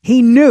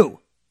 He knew,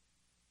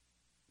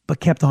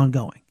 but kept on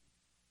going.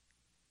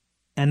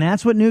 And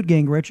that's what Newt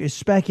Gingrich is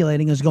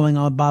speculating is going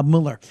on with Bob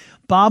Mueller.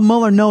 Bob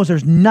Mueller knows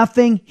there's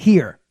nothing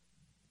here.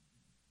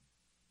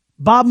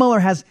 Bob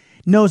Mueller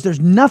knows there's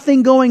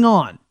nothing going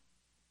on.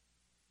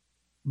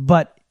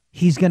 But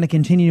he's going to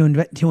continue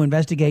to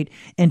investigate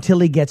until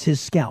he gets his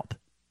scalp.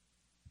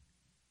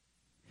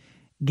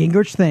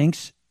 Gingrich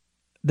thinks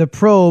the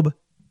probe,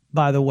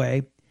 by the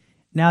way,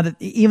 now that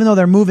even though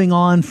they're moving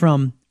on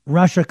from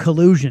Russia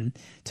collusion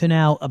to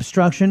now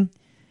obstruction,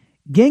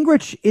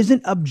 Gingrich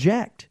isn't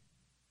object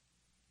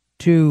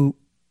to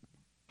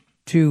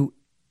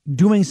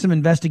doing some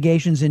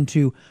investigations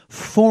into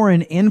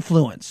foreign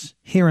influence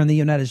here in the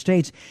United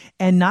States,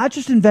 and not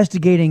just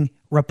investigating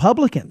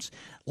Republicans.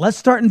 Let's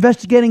start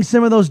investigating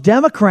some of those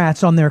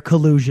Democrats on their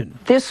collusion.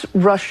 This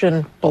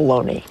Russian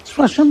baloney. It's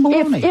Russian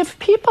baloney. If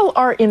people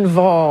are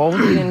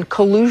involved in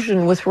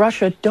collusion with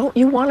Russia, don't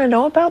you want to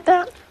know about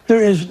that?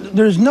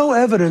 There's no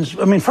evidence.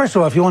 I mean, first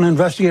of all, if you want to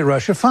investigate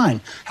Russia,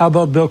 fine. How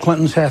about Bill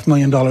Clinton's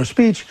 $500,000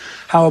 speech?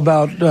 How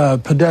about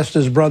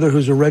Podesta's brother,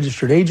 who's a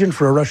registered agent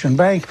for a Russian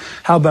bank?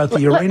 How about the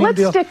uranium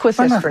deal? Let's stick with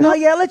this for now. No,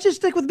 yeah, let's just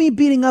stick with me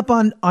beating up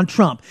on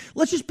Trump.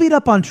 Let's just beat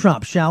up on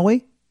Trump, shall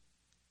we?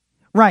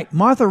 Right.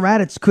 Martha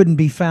Raddatz couldn't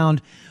be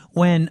found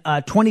when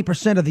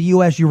 20% of the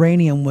U.S.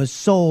 uranium was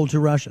sold to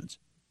Russians.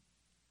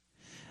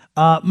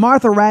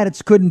 Martha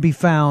Raddatz couldn't be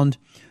found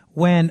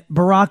when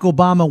Barack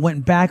Obama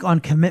went back on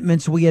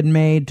commitments we had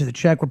made to the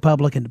Czech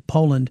Republic and to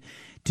Poland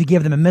to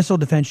give them a missile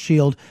defense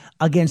shield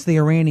against the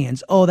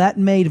Iranians. Oh, that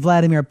made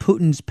Vladimir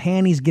Putin's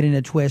panties get in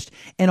a twist,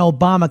 and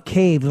Obama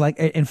caved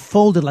and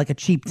folded like a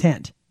cheap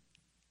tent.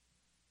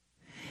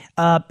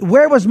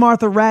 Where was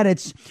Martha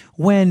Raddatz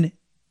when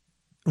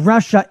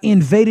Russia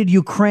invaded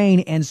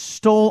Ukraine and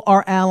stole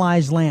our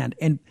allies' land?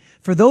 And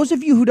for those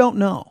of you who don't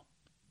know,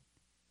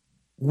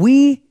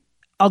 we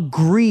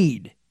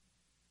agreed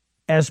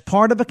as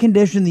part of a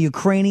condition the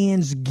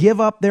Ukrainians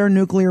give up their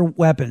nuclear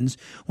weapons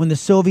when the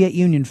Soviet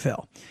Union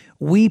fell.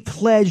 We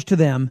pledged to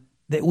them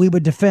that we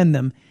would defend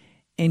them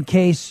in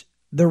case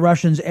the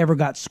Russians ever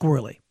got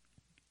squirrely.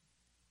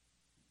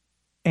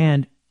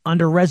 And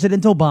under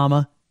President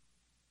Obama,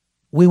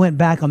 we went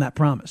back on that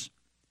promise.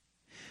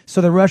 So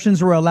the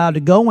Russians were allowed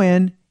to go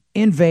in,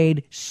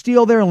 invade,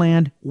 steal their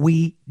land.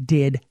 We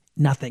did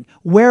nothing.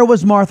 Where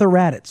was Martha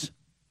Raddatz?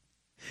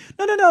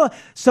 No.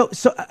 So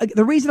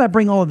the reason I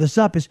bring all of this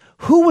up is,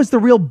 who was the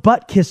real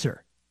butt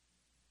kisser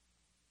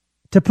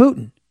to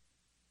Putin?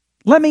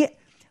 Let me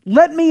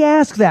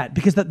ask that,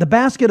 because the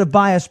basket of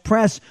biased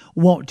press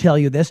won't tell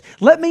you this.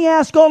 Let me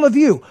ask all of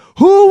you,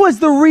 who was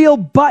the real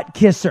butt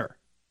kisser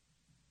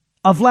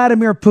of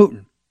Vladimir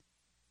Putin?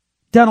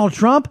 Donald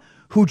Trump,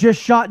 who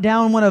just shot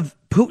down one of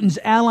Putin's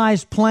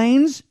allies'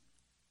 planes?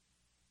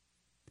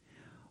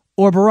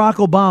 Or Barack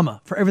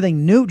Obama, for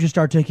everything Newt just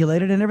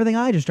articulated and everything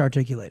I just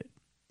articulated?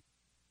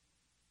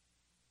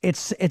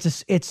 It's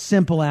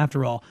simple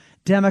after all.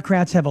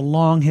 Democrats have a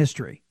long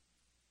history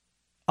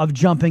of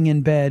jumping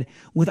in bed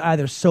with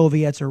either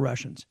Soviets or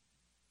Russians.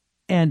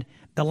 And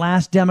the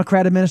last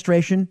Democrat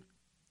administration,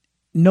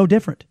 no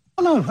different.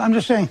 No, I'm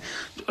just saying,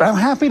 I'm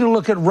happy to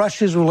look at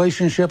Russia's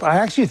relationship. I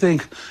actually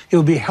think it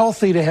would be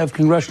healthy to have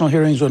congressional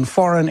hearings on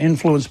foreign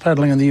influence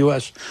peddling in the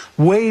U.S.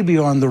 way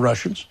beyond the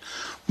Russians.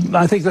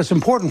 I think that's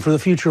important for the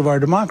future of our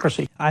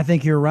democracy. I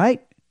think you're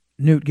right,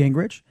 Newt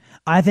Gingrich.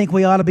 I think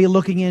we ought to be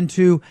looking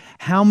into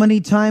how many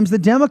times the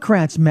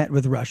Democrats met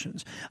with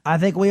Russians. I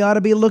think we ought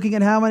to be looking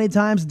at how many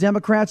times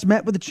Democrats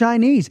met with the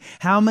Chinese,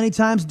 how many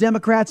times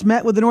Democrats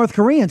met with the North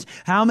Koreans,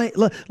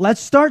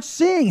 let's start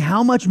seeing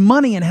how much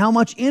money and how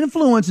much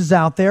influence is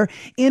out there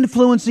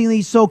influencing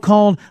these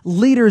so-called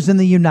leaders in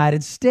the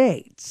United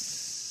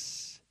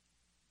States.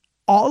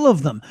 All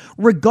of them,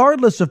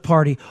 regardless of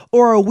party,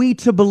 or are we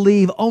to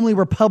believe only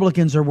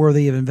Republicans are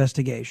worthy of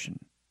investigation?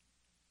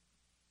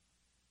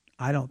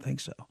 I don't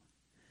think so.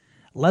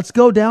 Let's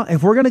go down.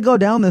 If we're going to go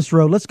down this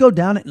road, let's go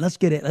down it and let's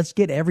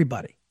get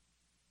everybody.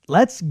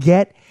 Let's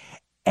get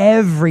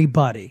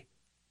everybody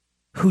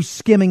who's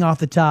skimming off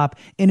the top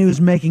and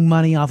who's making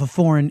money off of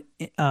foreign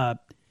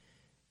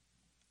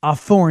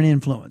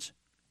influence.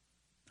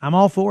 I'm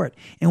all for it.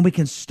 And we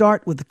can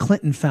start with the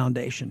Clinton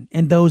Foundation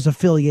and those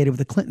affiliated with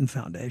the Clinton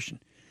Foundation.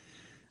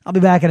 I'll be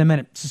back in a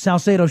minute. It's the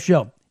Salcedo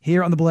Show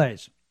here on The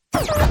Blaze.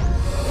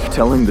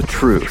 Telling the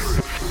truth.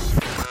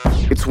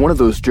 It's one of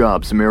those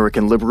jobs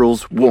American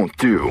liberals won't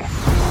do.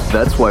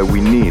 That's why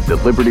we need the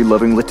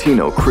liberty-loving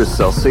Latino Chris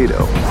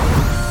Salcedo.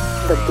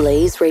 The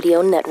Blaze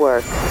Radio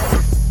Network.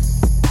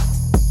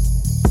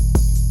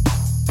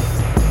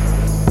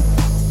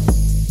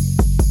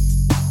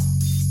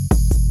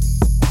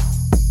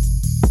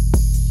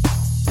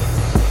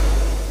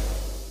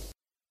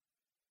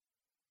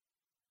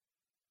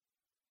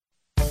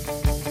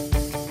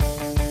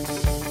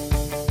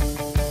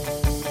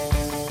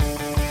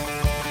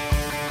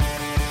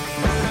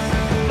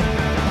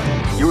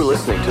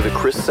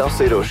 Chris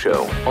Salcedo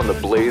Show on the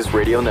Blaze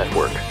Radio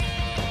Network.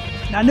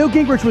 Now, Newt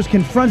Gingrich was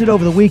confronted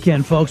over the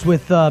weekend, folks,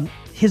 with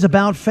his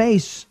about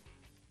face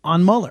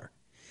on Mueller.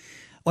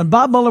 When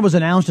Bob Mueller was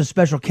announced as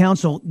special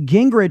counsel,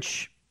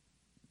 Gingrich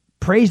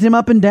praised him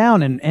up and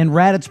down, and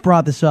Raddatz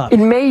brought this up.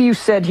 In May, you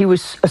said he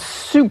was a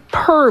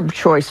superb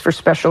choice for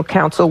special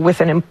counsel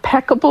with an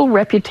impeccable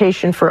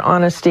reputation for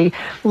honesty.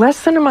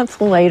 Less than a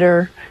month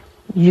later,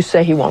 you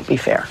say he won't be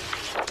fair.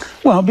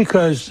 Well,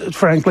 because,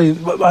 frankly,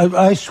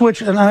 I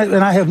switch, and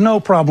I have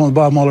no problem with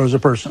Bob Mueller as a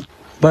person,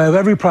 but I have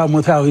every problem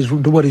with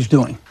what he's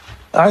doing.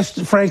 I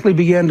frankly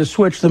began to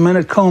switch the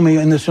minute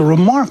Comey, in this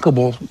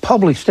remarkable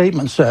public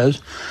statement,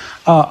 says,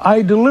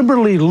 I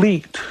deliberately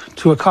leaked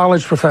to a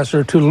college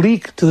professor to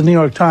leak to the New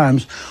York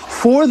Times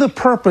for the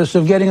purpose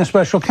of getting a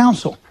special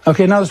counsel.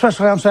 Okay, now the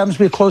special counsel happens to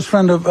be a close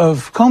friend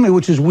of Comey,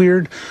 which is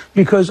weird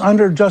because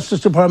under Justice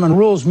Department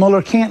rules,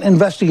 Mueller can't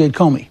investigate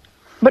Comey.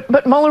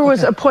 But Mueller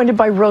was appointed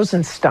by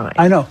Rosenstein.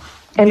 I know.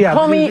 And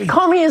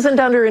Comey isn't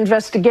under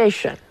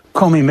investigation.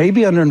 Comey may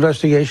be under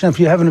investigation. If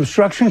you have an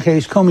obstruction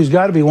case, Comey's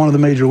got to be one of the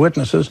major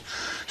witnesses.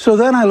 So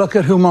then I look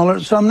at who Mueller,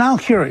 so I'm now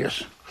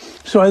curious.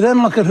 So I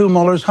then look at who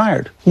Mueller's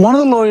hired. One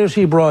of the lawyers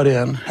he brought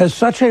in has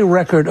such a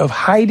record of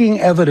hiding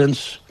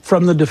evidence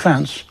from the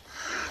defense.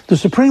 The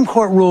Supreme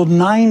Court ruled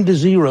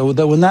 9-0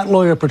 that when that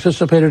lawyer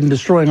participated in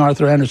destroying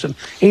Arthur Andersen,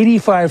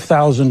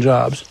 85,000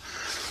 jobs,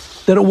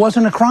 that it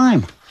wasn't a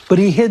crime, but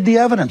he hid the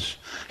evidence.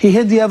 He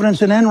hid the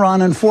evidence in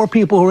Enron, and 4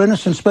 people who were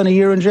innocent spent a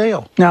year in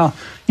jail. Now,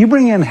 you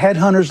bring in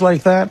headhunters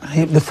like that.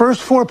 The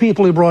first 4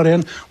 people he brought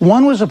in,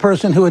 one was a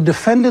person who had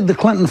defended the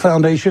Clinton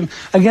Foundation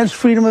against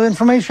Freedom of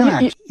Information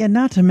Act. Yeah,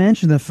 not to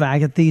mention the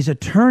fact that these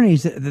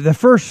attorneys, the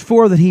first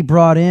 4 that he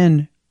brought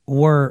in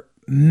were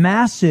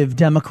massive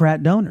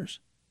Democrat donors.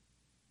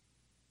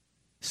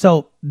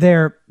 So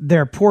their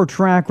poor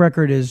track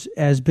record is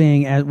as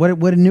being,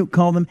 what did Newt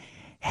call them?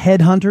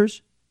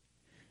 Headhunters.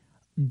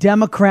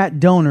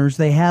 Democrat donors,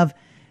 they have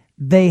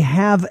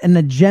an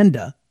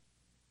agenda.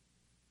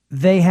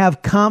 They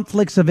have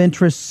conflicts of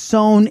interest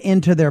sewn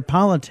into their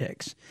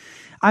politics.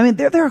 I mean,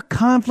 there are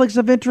conflicts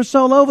of interest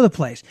all over the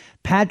place.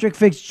 Patrick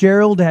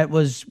Fitzgerald had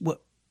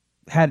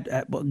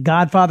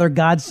godfather,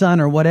 godson,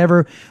 or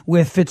whatever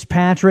with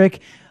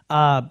Fitzpatrick.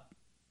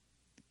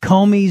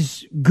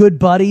 Comey's good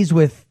buddies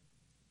with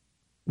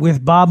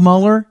Bob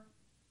Mueller.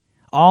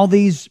 All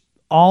these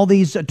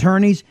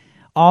attorneys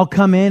all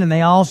come in and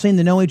they all seem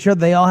to know each other.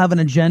 They all have an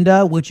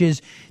agenda, which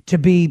is to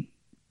be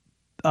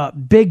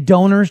big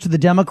donors to the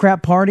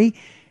Democrat Party.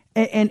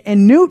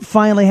 And Newt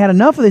finally had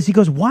enough of this. He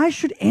goes, why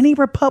should any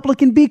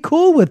Republican be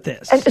cool with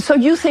this? And so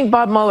you think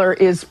Bob Mueller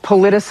is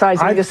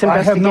politicizing this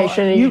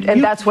investigation,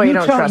 and that's why you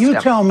don't trust him?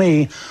 You tell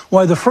me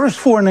why the first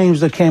 4 names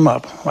that came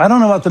up, I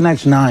don't know about the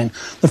next 9,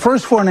 the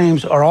first 4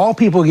 names are all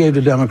people who gave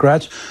to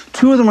Democrats.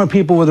 2 of them are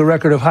people with a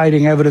record of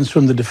hiding evidence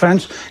from the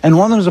defense, and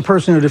one of them is a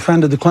person who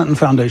defended the Clinton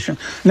Foundation.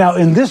 Now,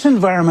 in this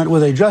environment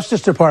with a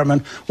Justice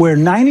Department where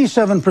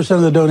 97%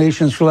 of the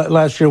donations for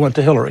last year went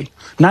to Hillary,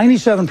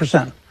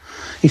 97%.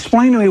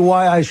 Explain to me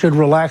why I should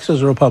relax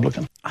as a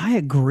Republican. I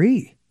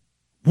agree.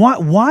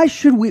 Why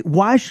should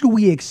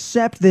we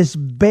accept this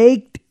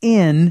baked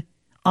in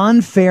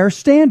unfair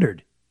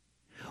standard?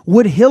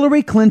 Would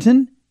Hillary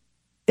Clinton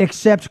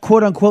accept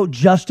quote unquote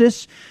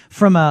justice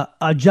from a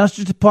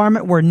Justice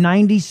Department where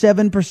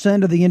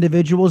 97% of the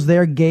individuals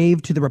there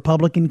gave to the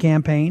Republican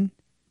campaign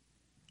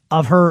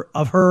of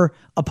her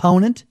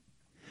opponent?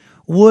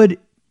 Would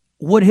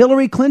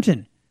Hillary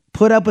Clinton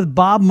put up with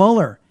Bob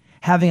Mueller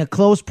having a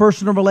close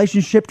personal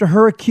relationship to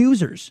her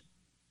accusers?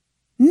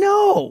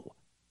 No,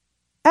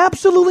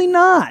 absolutely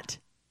not.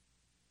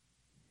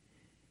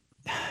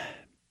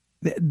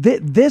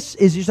 This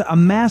is just a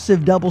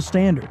massive double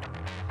standard.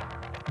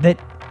 That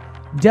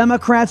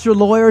Democrats are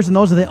lawyers, and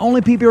those are the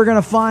only people you're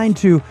going to find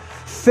to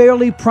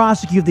fairly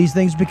prosecute these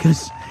things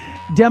because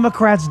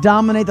Democrats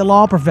dominate the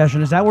law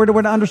profession. Is that where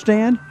we're to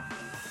understand?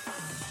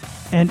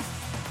 And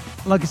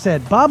like I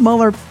said, Bob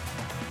Mueller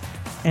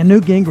and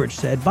Newt Gingrich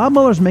said, Bob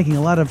Mueller's making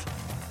a lot of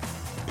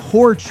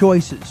poor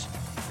choices,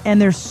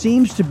 and there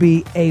seems to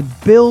be a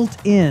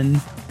built-in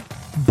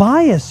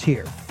bias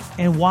here.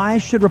 And why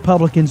should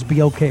Republicans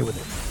be okay with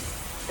it?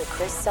 The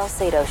Chris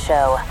Salcedo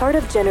Show, part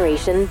of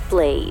Generation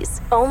Blaze,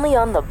 only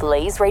on the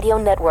Blaze Radio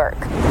Network.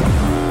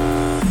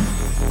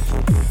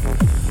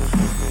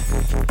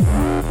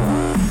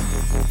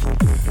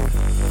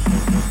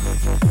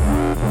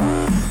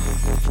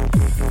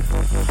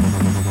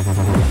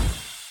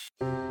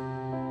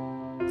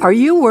 Are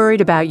you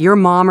worried about your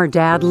mom or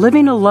dad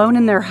living alone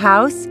in their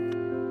house?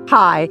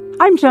 Hi,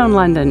 I'm Joan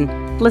London.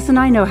 Listen,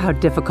 I know how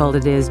difficult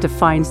it is to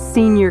find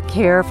senior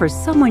care for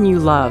someone you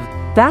love.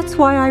 That's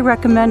why I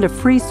recommend a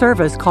free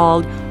service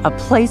called A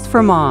Place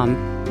for Mom.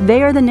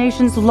 They are the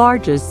nation's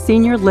largest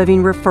senior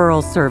living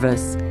referral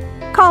service.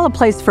 Call A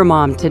Place for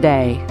Mom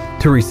today.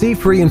 To receive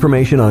free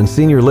information on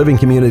senior living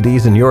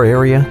communities in your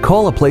area,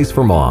 call A Place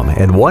for Mom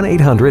at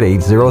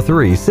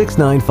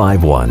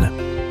 1-800-803-6951.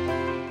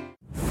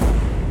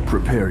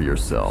 Prepare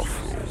yourself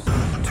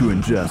to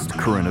ingest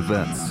current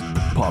events,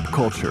 pop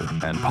culture,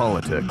 and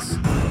politics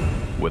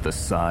with a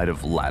side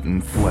of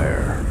Latin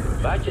flair.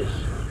 Vices?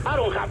 I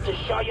don't have to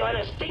show you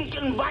any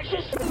stinking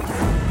vices.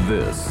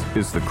 This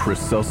is the Chris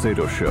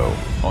Salcedo Show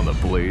on the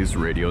Blaze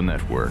Radio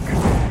Network. All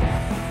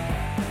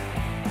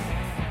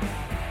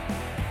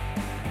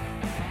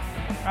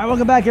right,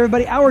 welcome back,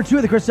 everybody. Hour 2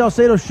 of the Chris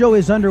Salcedo Show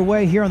is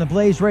underway here on the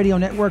Blaze Radio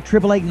Network.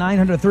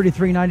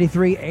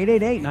 888-933-93,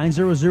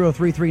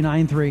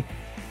 888-900-3393.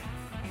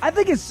 I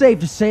think it's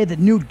safe to say that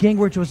Newt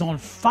Gingrich was on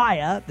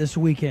fire this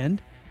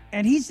weekend,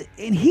 and he's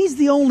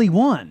the only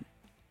one.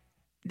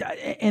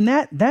 And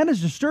that is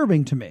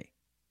disturbing to me.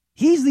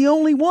 He's the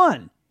only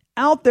one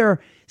out there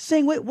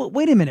saying,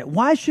 wait a minute,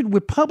 why should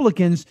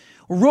Republicans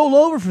roll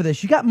over for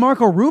this? You got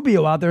Marco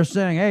Rubio out there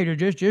saying, hey,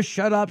 just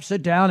shut up,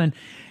 sit down,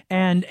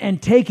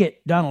 and take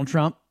it, Donald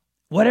Trump.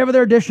 Whatever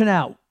they're dishing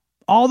out,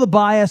 all the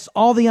bias,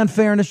 all the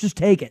unfairness, just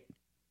take it.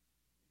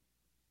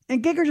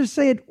 And Gingrich is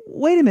saying,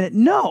 wait a minute,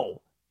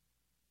 no.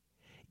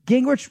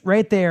 Gingrich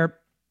right there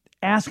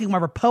asking why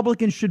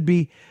Republicans should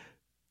be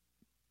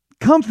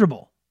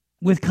comfortable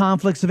with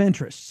conflicts of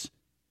interests.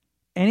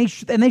 And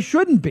they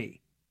shouldn't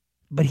be.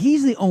 But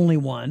he's the only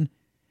one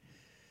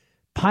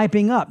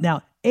piping up.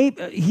 Now, Abe,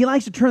 he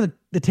likes to turn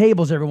the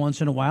tables every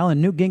once in a while,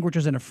 and Newt Gingrich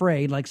isn't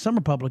afraid, like some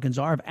Republicans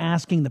are, of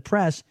asking the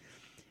press,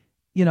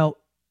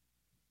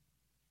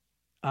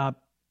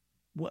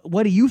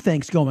 what do you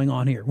think's going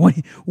on here?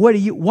 Why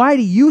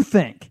do you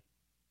think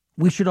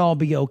we should all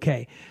be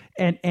okay?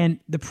 And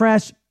the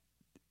press,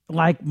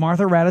 like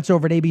Martha Raddatz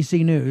over at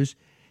ABC News,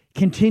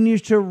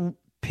 continues to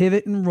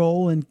pivot and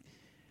roll. And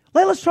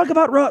let's talk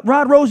about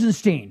Rod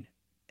Rosenstein.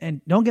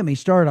 And don't get me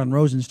started on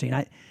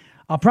Rosenstein.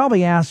 I'll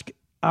probably ask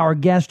our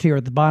guest here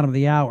at the bottom of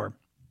the hour,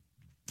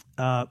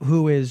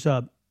 who is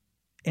an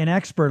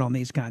expert on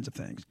these kinds of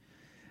things.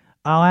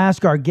 I'll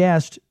ask our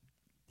guest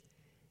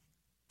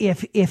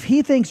if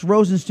he thinks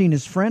Rosenstein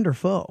is friend or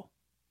foe,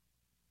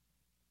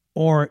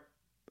 or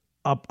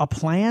a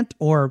plant,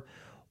 or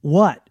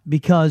what.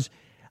 Because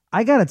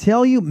I got to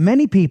tell you,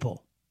 many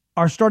people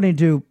are starting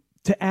to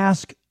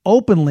ask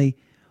openly,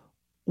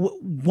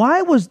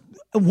 why was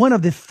one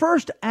of the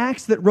first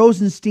acts that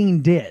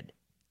Rosenstein did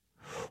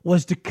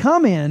was to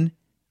come in,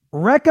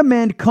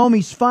 recommend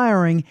Comey's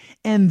firing,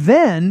 and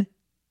then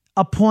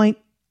appoint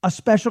a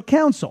special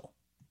counsel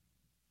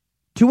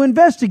to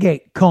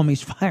investigate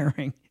Comey's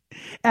firing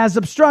as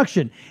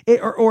obstruction.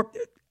 It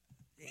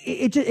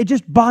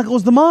just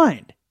boggles the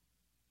mind.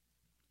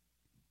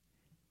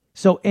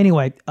 So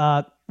anyway,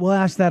 we'll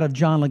ask that of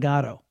John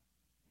Legato.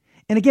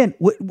 And again,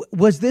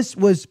 was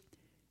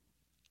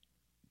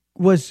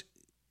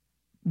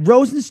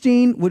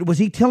Rosenstein, was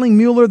he telling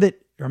Mueller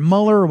or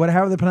Mueller, or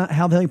whatever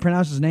how the hell you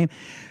pronounce his name,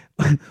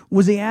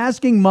 was he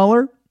asking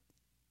Mueller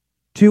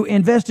to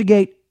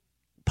investigate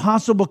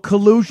possible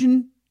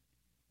collusion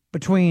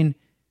between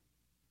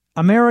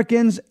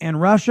Americans and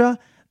Russia,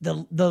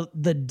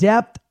 the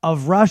depth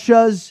of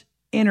Russia's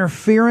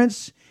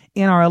interference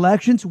in our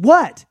elections?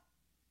 What?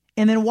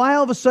 And then why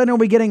all of a sudden are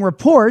we getting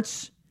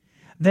reports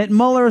that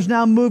Mueller has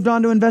now moved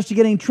on to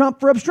investigating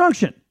Trump for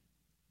obstruction?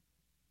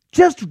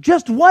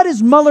 Just what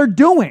is Mueller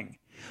doing?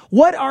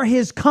 What are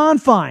his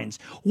confines?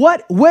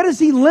 What is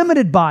he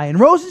limited by? And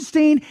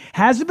Rosenstein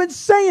hasn't been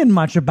saying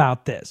much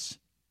about this.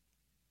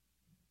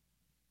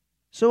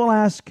 So we'll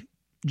ask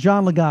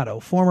John Legato,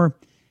 former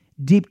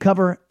deep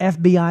cover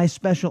FBI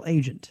special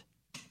agent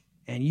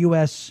and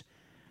U.S.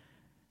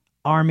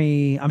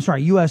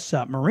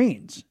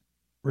 Marines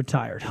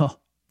retired. Oh,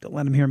 don't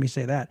let him hear me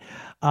say that.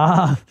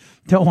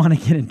 Don't want to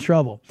get in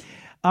trouble.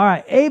 All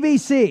right,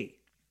 ABC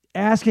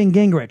asking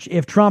Gingrich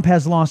if Trump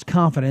has lost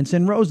confidence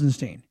in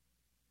Rosenstein.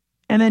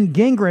 And then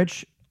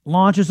Gingrich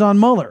launches on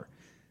Mueller.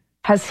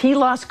 Has he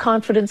lost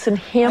confidence in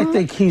him? I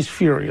think he's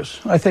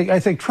furious. I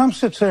think Trump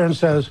sits there and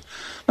says,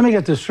 let me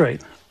get this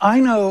straight. I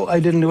know I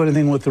didn't do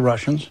anything with the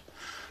Russians.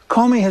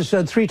 Comey has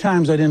said 3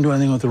 times I didn't do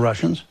anything with the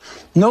Russians.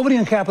 Nobody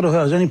on Capitol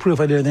Hill has any proof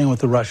I did anything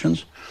with the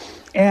Russians.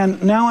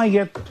 And now I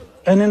get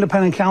an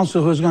independent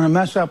counsel who's going to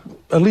mess up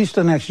at least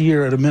the next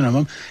year at a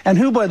minimum, and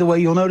who, by the way,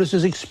 you'll notice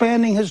is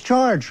expanding his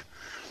charge.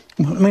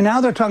 I mean,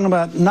 now they're talking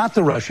about not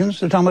the Russians,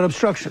 they're talking about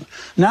obstruction.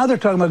 Now they're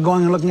talking about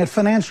going and looking at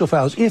financial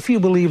files, if you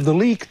believe the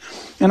leak.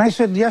 And I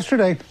said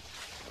yesterday,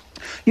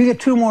 you get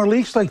 2 more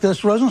leaks like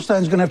this,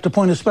 Rosenstein's going to have to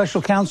appoint a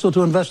special counsel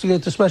to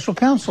investigate the special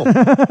counsel.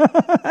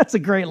 That's a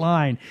great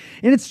line.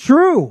 And it's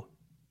true.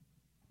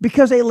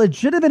 Because a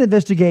legitimate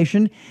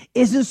investigation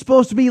isn't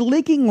supposed to be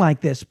leaking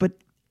like this. But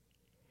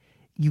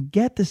you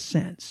get the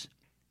sense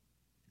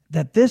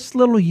that this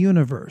little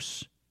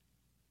universe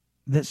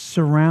that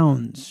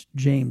surrounds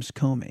James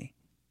Comey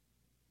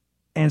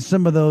and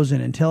some of those in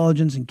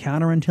intelligence and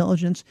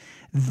counterintelligence,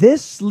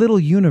 this little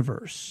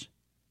universe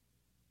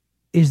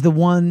is the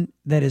one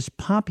that is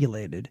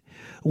populated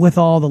with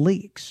all the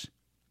leaks.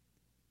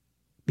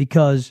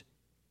 Because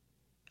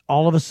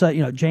all of a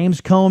sudden,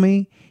 James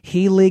Comey,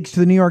 he leaks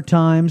to the New York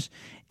Times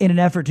in an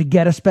effort to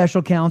get a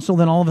special counsel.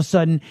 Then all of a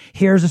sudden,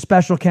 here's a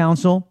special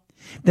counsel.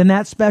 Then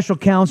that special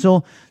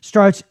counsel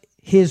starts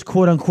his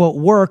quote-unquote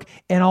work,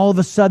 and all of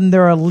a sudden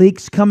there are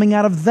leaks coming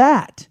out of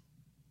that.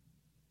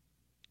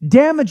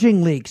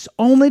 Damaging leaks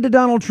only to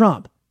Donald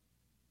Trump.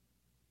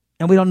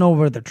 And we don't know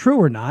whether they're true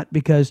or not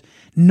because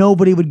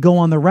nobody would go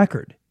on the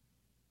record.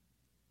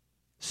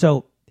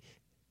 So,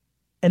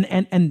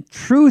 and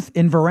truth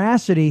and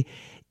veracity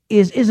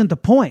isn't the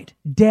point.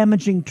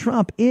 Damaging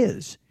Trump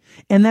is.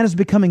 And that is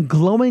becoming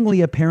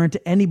glowingly apparent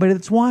to anybody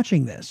that's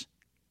watching this.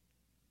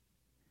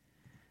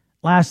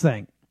 Last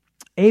thing.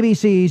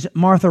 ABC's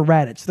Martha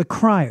Raddatz, the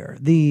crier,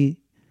 the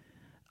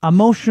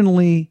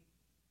emotionally,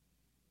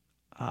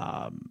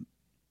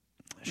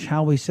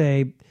 shall we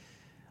say,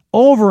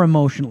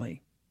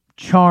 over-emotionally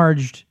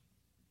charged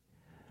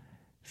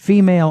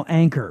female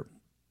anchor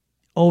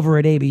over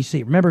at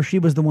ABC. Remember, she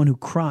was the one who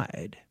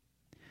cried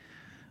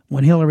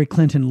when Hillary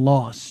Clinton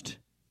lost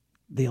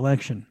the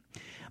election.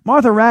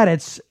 Martha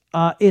Raddatz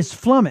is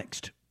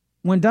flummoxed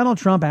when Donald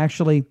Trump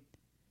actually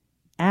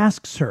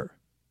asks her,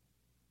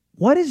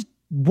 what is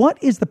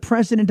the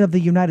president of the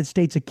United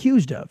States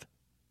accused of?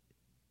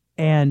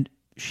 And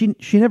she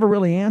never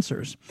really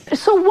answers.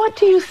 So what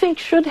do you think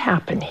should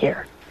happen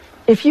here?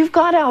 If you've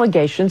got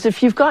allegations,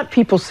 if you've got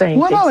people saying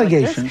what things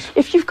allegations? Like this,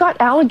 if you've got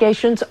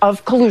allegations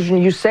of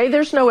collusion, you say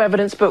there's no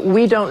evidence, but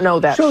we don't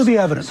know that. Show the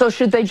evidence. So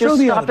should they just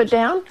stop it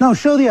down? No,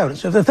 show the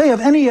evidence. If they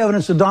have any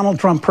evidence that Donald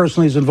Trump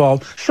personally is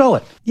involved, show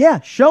it.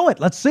 Yeah, show it.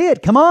 Let's see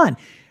it. Come on.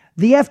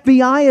 The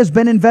FBI has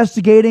been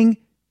investigating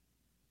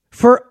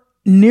for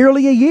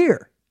nearly a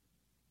year.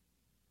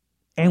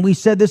 And we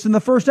said this in the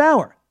first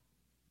hour.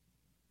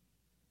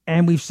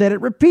 And we've said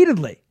it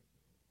repeatedly.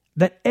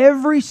 That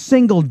every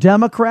single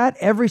Democrat,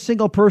 every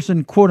single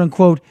person, quote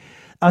unquote,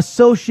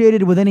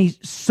 associated with any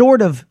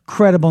sort of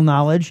credible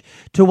knowledge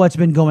to what's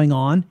been going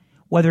on,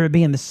 whether it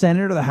be in the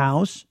Senate or the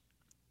House.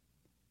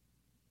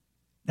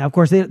 Now, of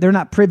course, they're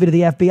not privy to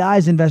the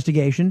FBI's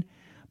investigation,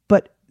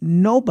 but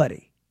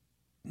nobody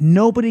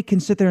can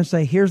sit there and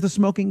say, here's the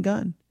smoking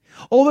gun.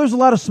 Oh, there's a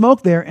lot of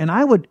smoke there. And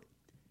I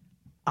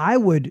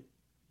would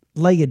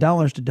lay you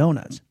dollars to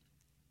donuts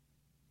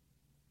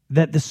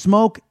that the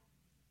smoke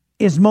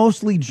is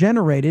mostly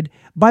generated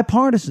by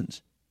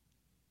partisans,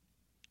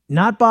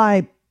 not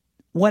by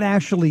what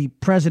actually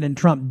President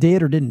Trump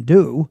did or didn't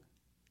do.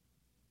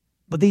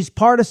 But these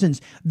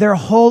partisans, their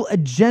whole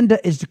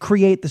agenda is to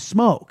create the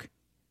smoke.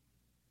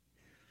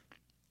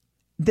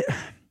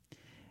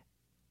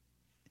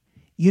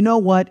 You know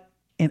what?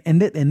 And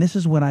this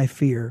is what I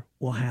fear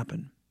will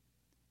happen.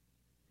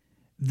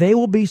 They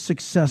will be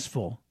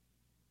successful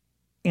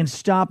in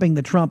stopping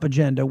the Trump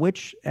agenda,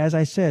 which, as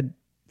I said,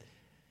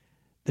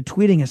 the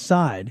tweeting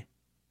aside,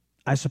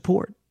 I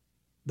support.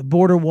 The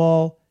border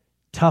wall,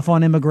 tough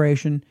on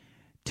immigration,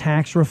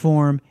 tax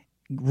reform,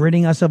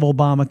 ridding us of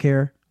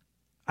Obamacare.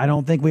 I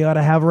don't think we ought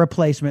to have a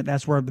replacement.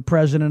 That's where the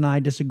president and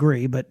I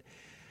disagree, but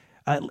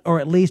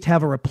or at least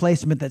have a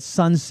replacement that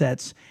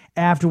sunsets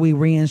after we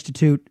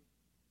reinstitute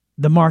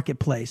the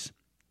marketplace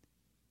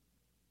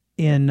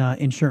in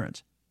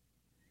insurance.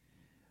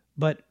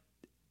 But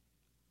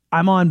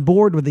I'm on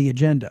board with the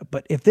agenda.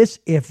 But if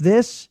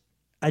this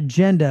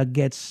agenda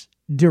gets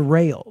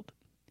derailed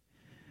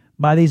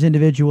by these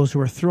individuals who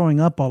are throwing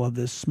up all of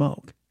this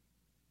smoke,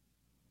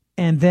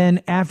 and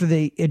then after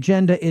the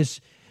agenda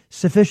is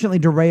sufficiently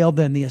derailed,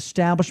 then the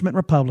establishment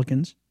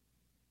Republicans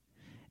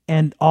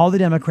and all the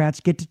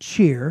Democrats get to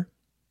cheer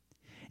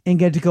and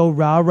get to go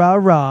rah, rah,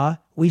 rah,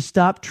 we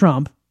stopped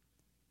Trump.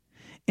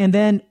 And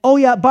then, oh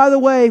yeah, by the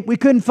way, we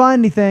couldn't find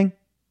anything.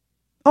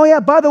 Oh yeah,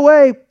 by the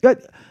way,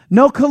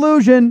 no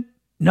collusion,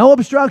 no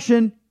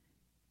obstruction.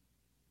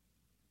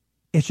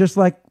 It's just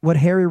like what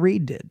Harry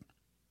Reid did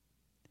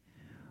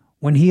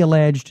when he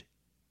alleged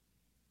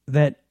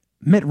that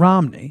Mitt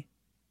Romney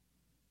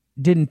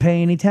didn't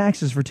pay any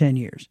taxes for 10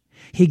 years.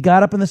 He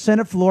got up on the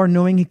Senate floor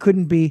knowing he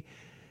couldn't be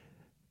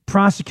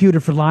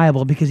prosecuted for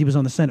libel because he was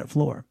on the Senate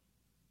floor.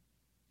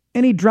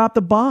 And he dropped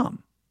the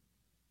bomb.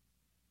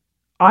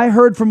 I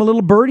heard from a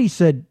little birdie,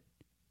 said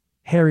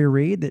Harry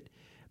Reid, that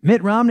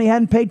Mitt Romney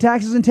hadn't paid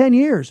taxes in 10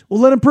 years. Well,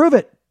 let him prove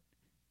it.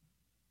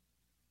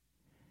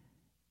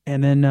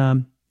 And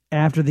then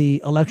after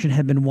the election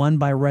had been won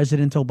by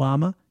President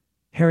Obama,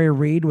 Harry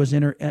Reid was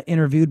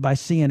interviewed by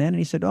CNN, and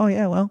he said, oh,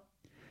 yeah, well,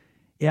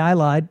 yeah, I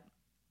lied.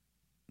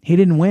 He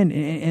didn't win.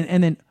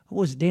 And then,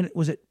 was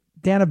it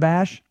Dana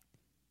Bash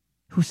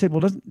who said,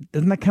 well,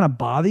 doesn't that kind of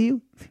bother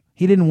you?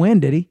 He didn't win,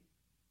 did he?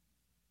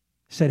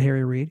 Said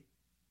Harry Reid.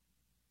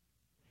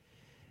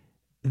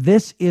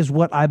 This is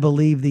what I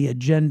believe the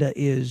agenda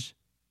is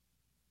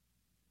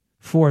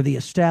for the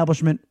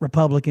establishment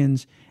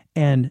Republicans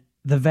and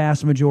the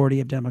vast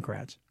majority of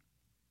Democrats,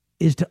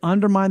 is to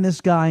undermine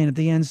this guy and at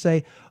the end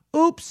say,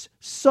 oops,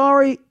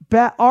 sorry,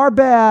 our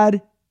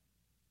bad.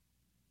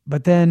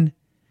 But then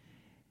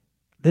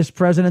this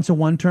president's a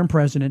one-term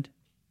president.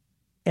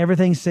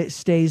 Everything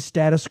stays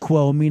status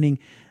quo, meaning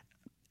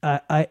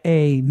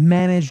a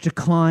managed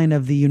decline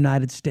of the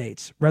United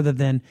States rather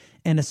than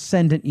an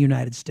ascendant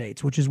United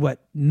States, which is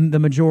what the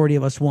majority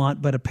of us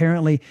want. But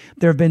apparently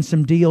there have been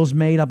some deals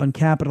made up on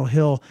Capitol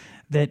Hill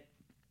that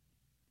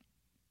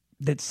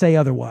say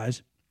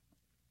otherwise.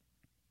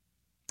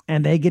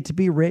 And they get to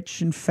be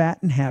rich and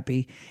fat and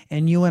happy,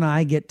 and you and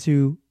I get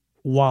to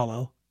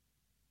wallow.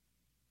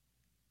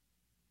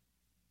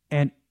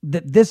 And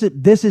this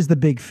is the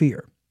big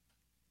fear,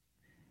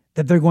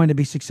 that they're going to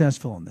be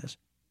successful in this.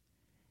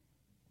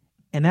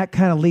 And that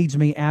kind of leads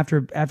me,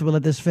 after we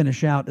let this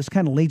finish out, this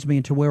kind of leads me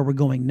into where we're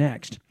going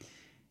next,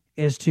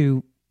 is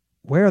to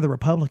where are the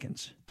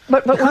Republicans?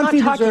 But we're not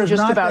talking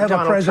just about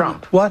Donald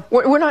Trump. What?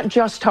 We're not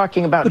just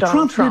talking about Donald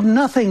Trump. Trump did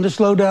nothing to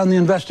slow down the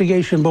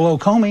investigation below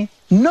Comey.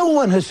 No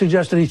one has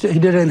suggested he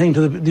did anything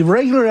to the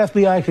regular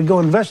FBI could go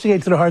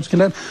investigate to their heart's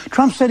content.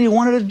 Trump said he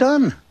wanted it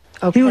done.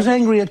 Okay. He was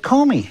angry at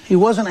Comey. He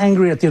wasn't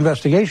angry at the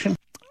investigation.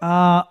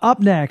 Up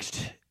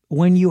next,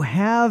 when you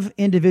have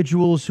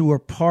individuals who are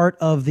part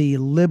of the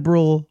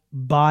liberal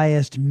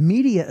biased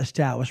media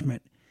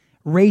establishment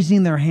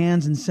raising their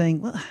hands and saying,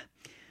 well,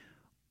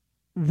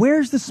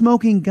 where's the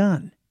smoking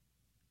gun?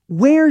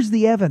 Where's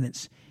the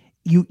evidence?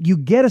 You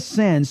get a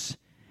sense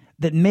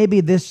that maybe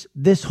this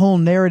whole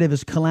narrative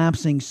is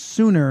collapsing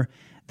sooner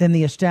than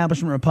the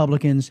establishment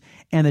Republicans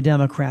and the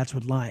Democrats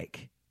would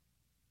like.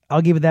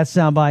 I'll give it that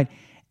soundbite,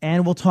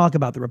 and we'll talk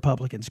about the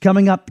Republicans.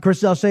 Coming up, the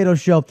Chris Salcedo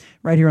Show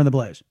right here on The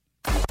Blaze.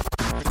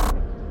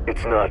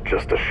 It's not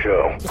just a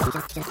show.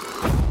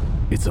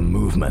 It's a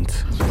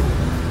movement.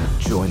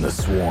 Join the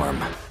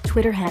swarm.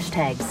 Twitter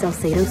hashtag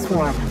Salcedo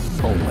Swarm.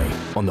 Only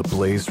on the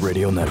Blaze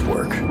Radio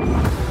Network.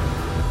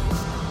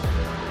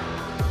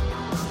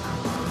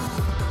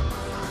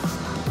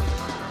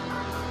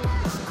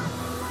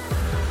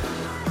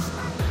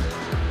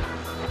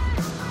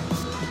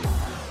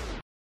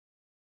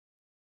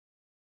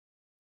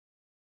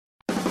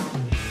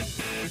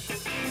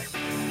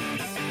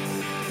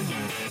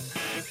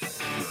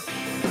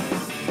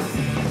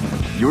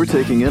 You're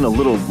taking in a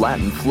little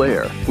Latin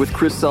flair with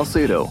Chris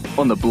Salcedo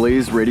on the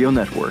Blaze Radio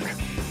Network.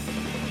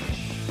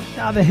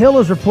 Now, The Hill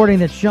is reporting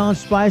that Sean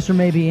Spicer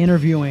may be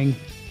interviewing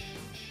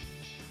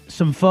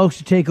some folks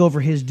to take over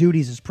his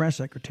duties as press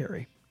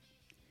secretary.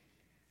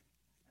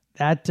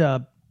 That's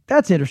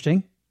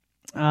interesting.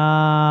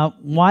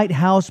 White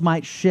House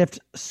might shift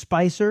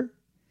Spicer,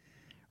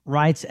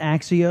 writes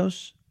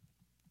Axios.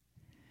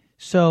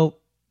 So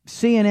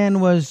CNN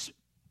was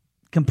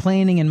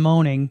complaining and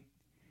moaning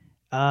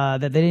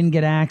that they didn't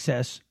get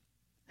access,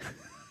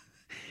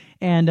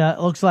 and it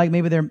looks like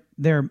maybe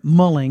they're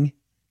mulling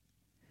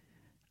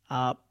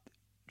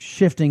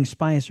shifting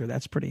Spicer.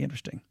 That's pretty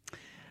interesting.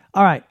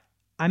 All right,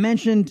 I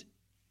mentioned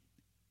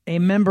a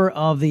member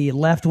of the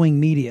left-wing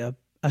media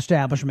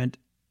establishment.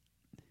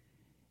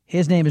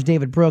 His name is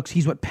David Brooks.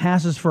 He's what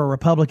passes for a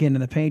Republican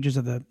in the pages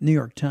of the New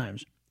York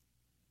Times.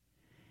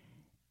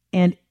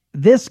 And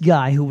this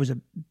guy, who was a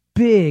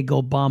big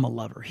Obama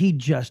lover,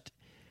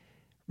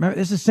 remember,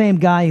 this is the same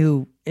guy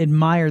who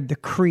admired the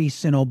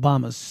crease in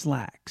Obama's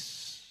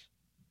slacks.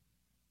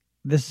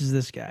 This is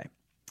this guy.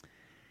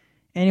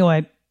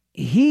 Anyway,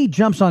 he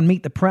jumps on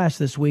Meet the Press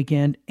this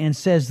weekend and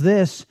says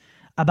this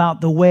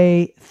about the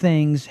way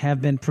things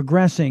have been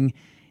progressing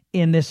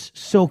in this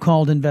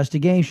so-called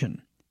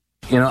investigation.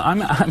 You know,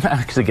 I'm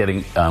actually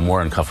getting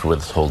more uncomfortable with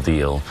this whole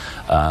deal,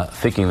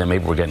 thinking that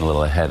maybe we're getting a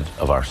little ahead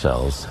of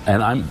ourselves.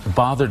 And I'm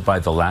bothered by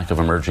the lack of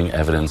emerging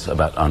evidence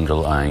about the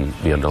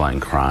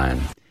underlying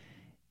crime.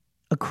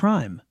 A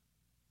crime.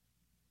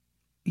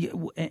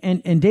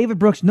 And David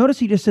Brooks, notice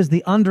he just says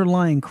the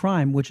underlying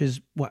crime, which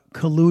is what,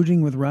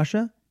 colluding with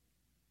Russia?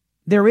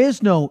 There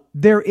is no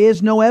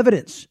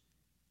evidence.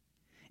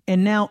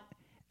 And now,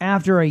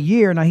 after a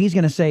year, now he's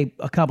going to say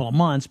a couple of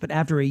months, but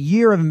after a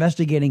year of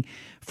investigating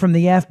from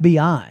the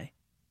FBI,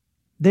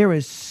 there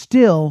is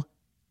still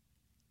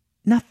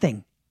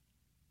nothing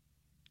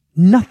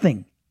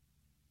that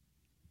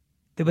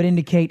would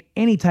indicate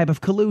any type of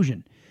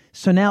collusion.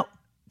 So now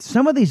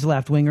some of these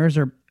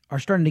left-wingers are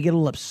starting to get a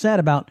little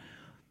upset about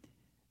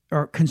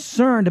or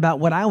concerned about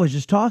what I was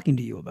just talking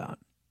to you about.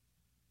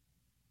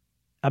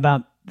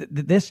 About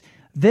this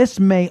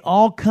may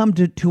all come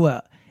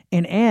to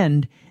an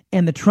end,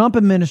 and the Trump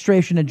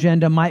administration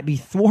agenda might be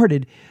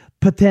thwarted,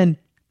 but then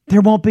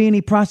there won't be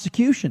any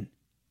prosecution.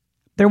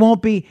 There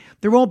won't be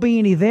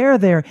any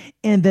there,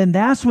 and then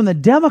that's when the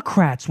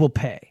Democrats will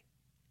pay.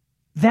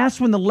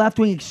 That's when the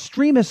left-wing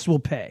extremists will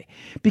pay,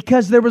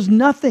 because there was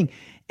nothing.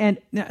 And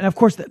of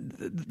course,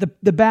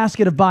 the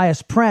basket of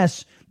biased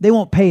press, they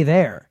won't pay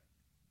there.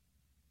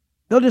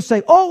 They'll just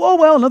say, oh,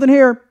 well, nothing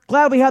here.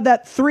 Glad we had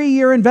that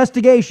 3-year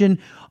investigation.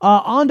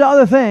 On to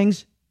other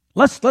things.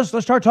 Let's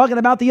start talking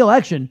about the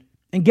election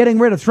and getting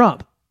rid of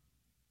Trump.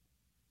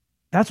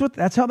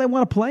 That's how they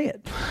want to play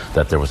it.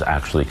 That there was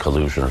actually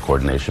collusion or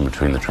coordination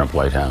between the Trump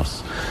White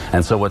House.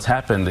 And so what's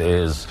happened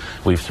is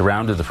we've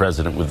surrounded the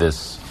president with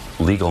this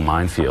legal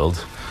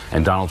minefield,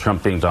 and Donald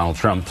Trump, being Donald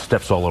Trump,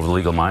 steps all over the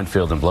legal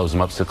minefield and blows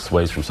them up 6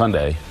 ways from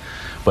Sunday.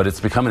 But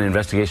it's become an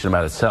investigation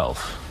about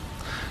itself.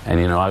 And,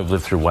 you know, I've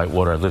lived through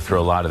Whitewater. I've lived through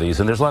a lot of these.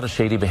 And there's a lot of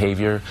shady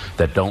behavior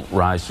that don't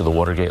rise to the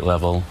Watergate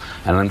level.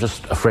 And I'm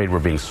just afraid we're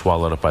being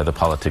swallowed up by the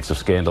politics of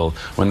scandal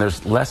when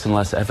there's less and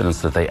less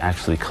evidence that they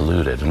actually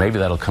colluded. And maybe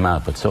that'll come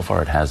out, but so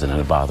far it hasn't,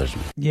 and it bothers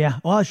me. Yeah,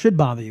 well, it should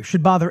bother you. It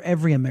should bother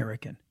every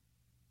American.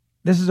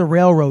 This is a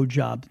railroad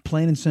job,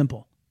 plain and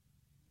simple.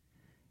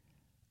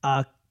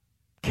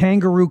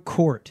 Kangaroo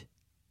court.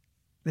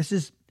 This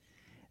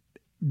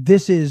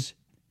is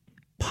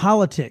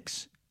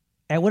politics.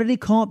 And what did he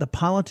call it? The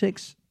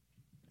politics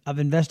of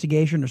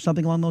investigation or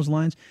something along those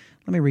lines?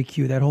 Let me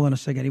recue that. Hold on a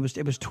second.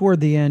 It was toward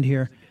the end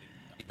here.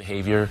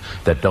 Behavior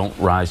that don't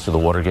rise to the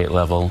Watergate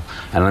level.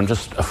 And I'm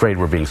just afraid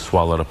we're being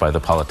swallowed up by the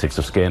politics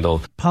of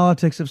scandal.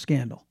 Politics of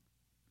scandal.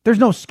 There's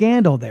no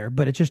scandal there,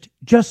 but it's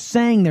just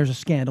saying there's a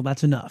scandal.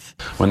 That's enough.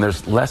 When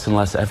there's less and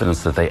less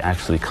evidence that they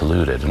actually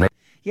colluded.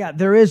 Yeah,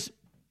 there is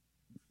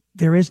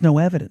no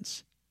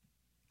evidence.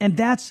 And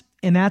that's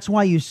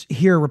why you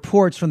hear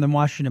reports from the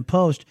Washington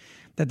Post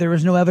that there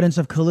is no evidence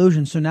of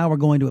collusion, so now we're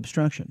going to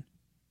obstruction.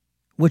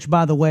 Which,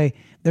 by the way,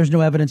 there's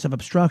no evidence of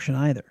obstruction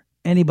either.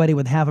 Anybody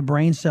with half a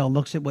brain cell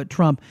looks at what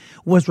Trump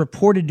was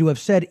reported to have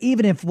said,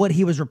 even if what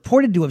he was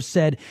reported to have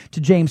said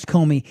to James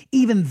Comey,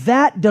 even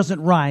that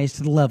doesn't rise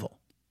to the level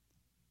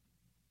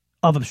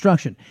of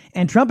obstruction.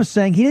 And Trump is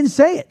saying he didn't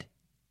say it.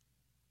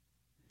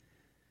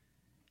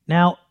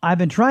 Now, I've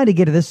been trying to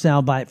get to this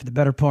soundbite for the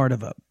better part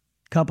of a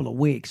couple of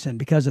weeks, and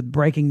because of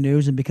breaking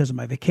news and because of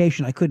my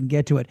vacation, I couldn't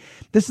get to it.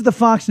 This is the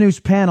Fox News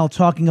panel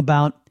talking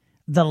about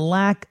the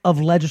lack of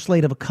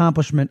legislative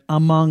accomplishment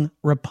among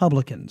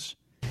Republicans.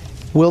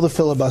 Will the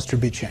filibuster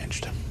be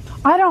changed?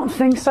 I don't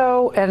think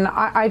so, and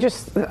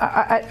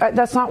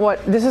that's not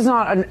what, this is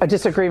not a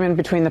disagreement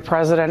between the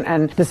president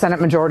and the Senate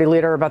Majority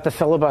Leader about the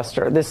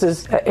filibuster. This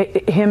is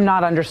him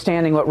not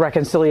understanding what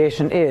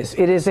reconciliation is.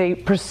 It is a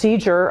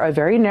procedure, a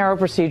very narrow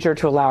procedure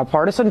to allow a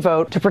partisan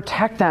vote to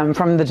protect them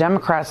from the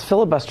Democrats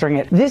filibustering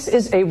it. This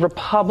is a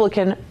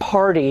Republican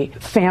Party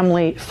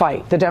family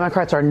fight. The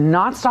Democrats are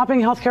not stopping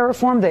health care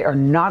reform. They are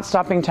not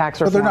stopping tax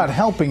reform. But they're not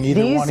helping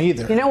one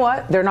either. You know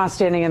what? They're not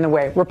standing in the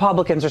way.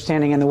 Republicans are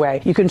standing in the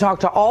way. You can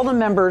talk to all the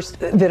members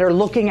that are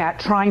looking at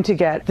trying to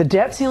get the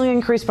debt ceiling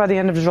increased by the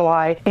end of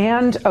July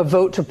and a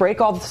vote to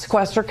break all the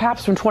sequester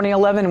caps from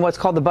 2011 and what's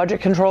called the Budget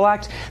Control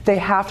Act. They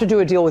have to do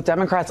a deal with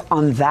Democrats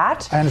on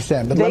that. I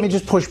understand, but let me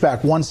just push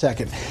back 1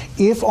 second.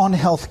 If on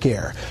health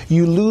care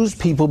you lose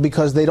people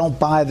because they don't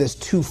buy this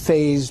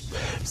two-phase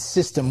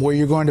system where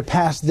you're going to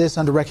pass this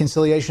under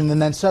reconciliation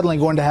and then suddenly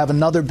going to have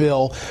another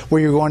bill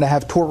where you're going to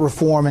have tort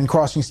reform and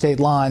crossing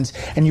state lines,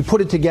 and you put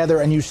it together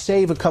and you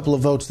save a couple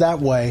of votes that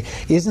way,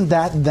 isn't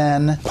that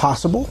then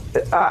possible?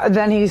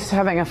 Then he's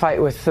having a fight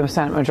with the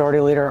Senate Majority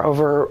Leader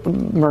over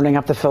burning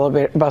up the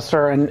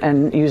filibuster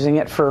and using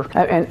it for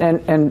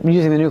and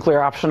using the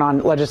nuclear option on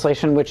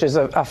legislation, which is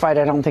a fight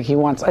I don't think he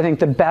wants. I think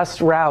the best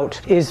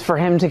route is for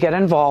him to get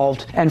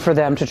involved and for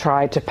them to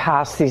try to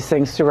pass these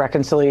things through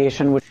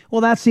reconciliation. Well,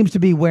 that seems to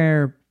be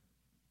where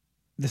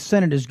the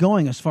Senate is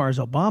going as far as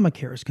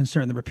Obamacare is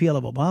concerned, the repeal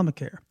of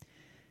Obamacare.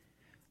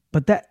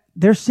 But that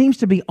there seems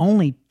to be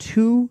only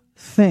two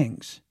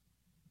things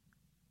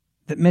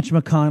that Mitch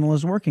McConnell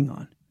is working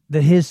on,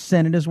 that his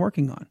Senate is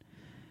working on.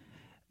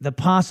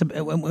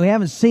 We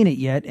haven't seen it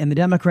yet, and the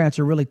Democrats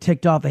are really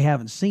ticked off they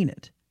haven't seen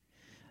it,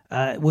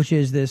 which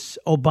is this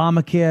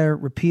Obamacare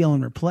repeal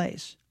and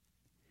replace,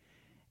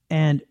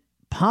 and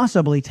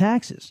possibly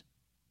taxes.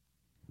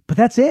 But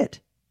that's it.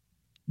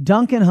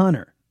 Duncan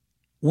Hunter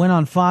went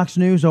on Fox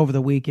News over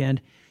the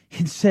weekend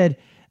and said,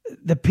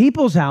 the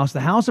People's House,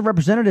 the House of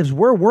Representatives,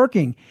 we're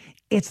working.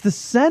 It's the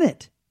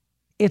Senate.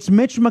 It's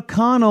Mitch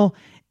McConnell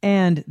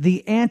and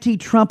the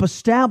anti-Trump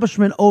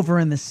establishment over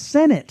in the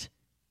Senate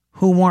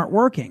who aren't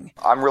working.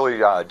 I'm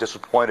really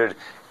disappointed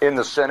in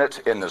the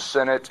Senate. I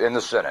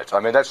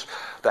mean, that's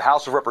the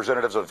House of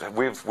Representatives.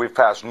 We've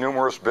passed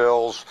numerous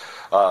bills,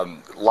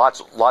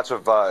 lots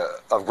of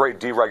great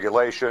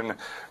deregulation.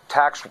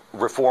 Tax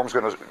reform's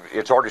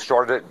it's already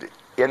started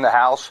in the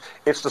House.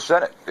 It's the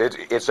Senate.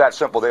 It's that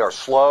simple. They are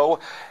slow.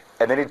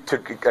 And they need to,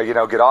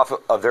 get off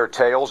of their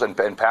tails and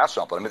pass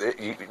something. I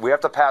mean, we have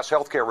to pass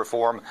health care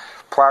reform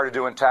prior to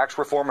doing tax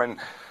reform, and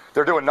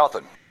they're doing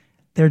nothing.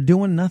 They're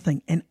doing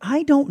nothing. And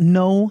I don't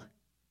know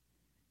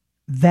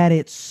that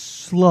it's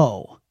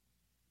slow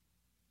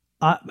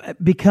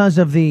because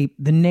of the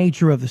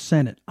nature of the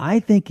Senate. I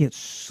think it's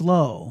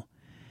slow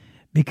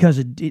because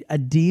a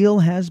deal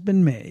has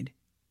been made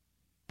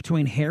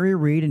between Harry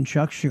Reid and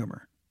Chuck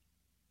Schumer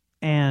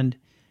and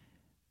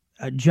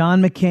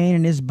John McCain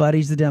and his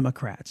buddies, the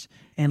Democrats,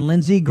 and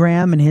Lindsey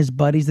Graham and his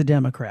buddies, the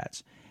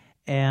Democrats,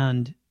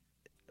 and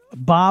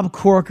Bob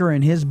Corker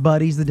and his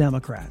buddies, the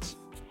Democrats.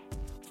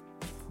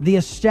 The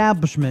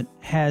establishment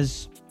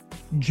has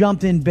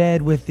jumped in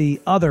bed with the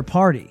other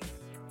party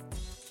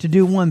to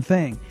do one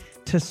thing,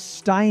 to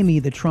stymie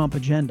the Trump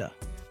agenda.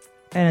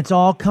 And it's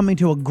all coming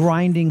to a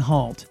grinding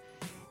halt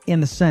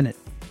in the Senate.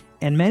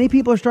 And many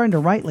people are starting to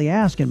rightly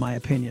ask, in my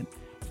opinion,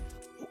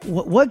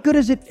 what good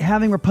is it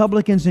having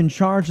Republicans in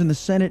charge in the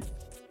Senate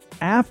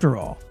after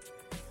all?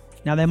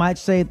 Now, they might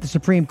say at the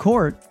Supreme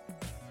Court,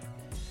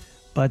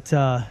 but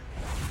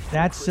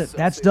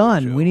that's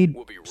done. We need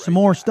some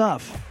more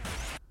stuff.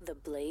 The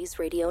Blaze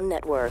Radio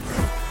Network.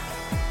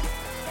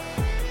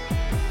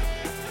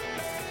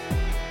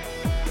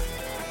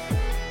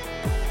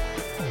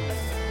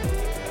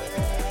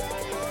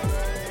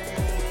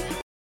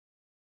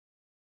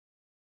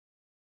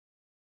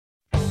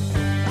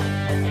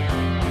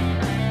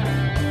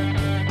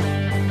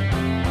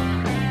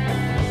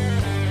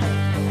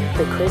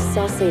 The Chris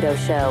Salcedo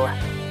Show.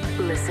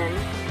 Listen,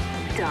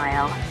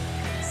 dial,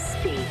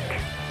 speak.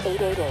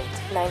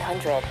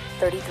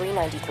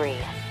 888-900-3393.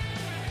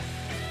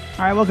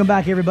 All right, welcome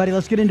back, everybody.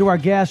 Let's get into our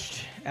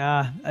guest,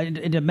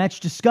 into much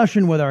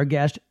discussion with our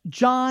guest,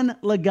 John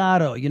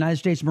Legato, United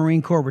States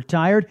Marine Corps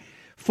retired,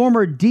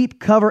 former deep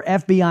cover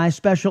FBI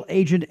special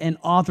agent and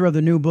author of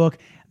the new book,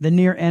 The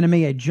Near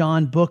Enemy, a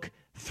Booker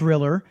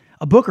thriller,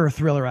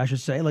 I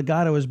should say.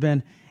 Legato has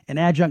been an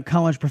adjunct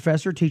college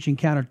professor teaching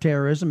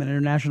counterterrorism and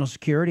international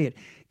security at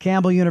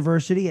Campbell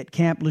University at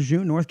Camp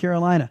Lejeune, North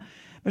Carolina.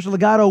 Mr.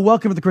 Legato,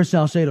 welcome to the Chris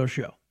Salcedo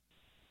Show.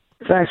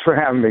 Thanks for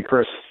having me,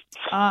 Chris.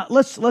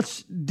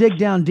 Let's dig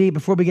down deep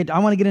before we get. I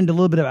want to get into a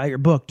little bit about your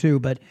book too,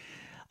 but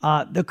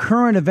the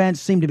current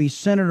events seem to be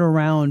centered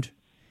around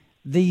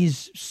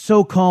these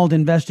so-called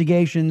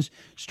investigations.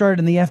 Started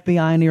in the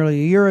FBI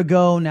nearly a year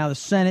ago. Now the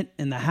Senate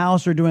and the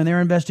House are doing their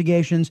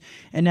investigations,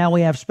 and now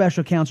we have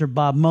Special Counsel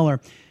Bob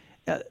Mueller.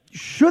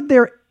 Should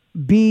there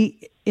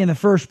be, in the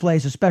first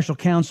place, a special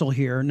counsel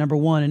here? Number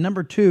one, and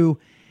number two,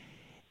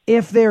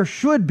 if there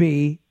should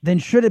be, then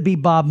should it be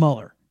Bob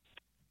Mueller?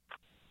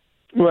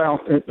 Well,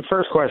 the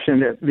first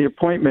question, the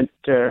appointment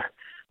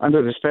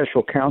under the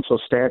special counsel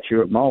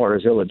statute of Mueller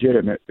is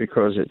illegitimate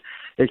because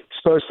it's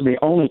supposed to be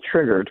only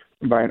triggered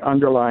by an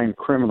underlying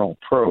criminal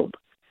probe.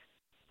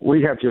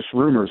 We have just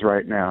rumors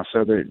right now,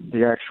 so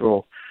the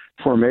actual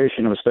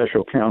formation of a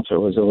special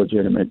counsel is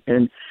illegitimate.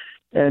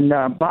 And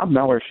Bob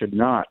Mueller should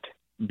not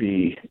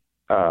be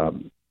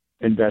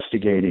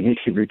investigating. He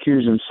should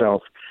recuse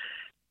himself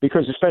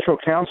because the special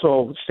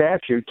counsel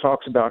statute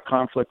talks about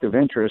conflict of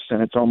interest,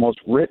 and it's almost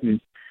written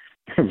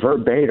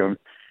verbatim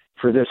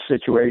for this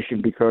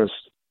situation because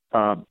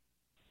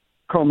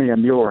Comey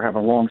and Mueller have a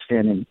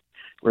long-standing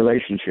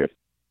relationship.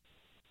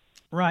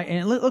 Right, and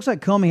it looks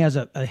like Comey has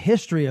a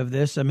history of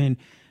this. I mean,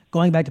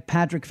 going back to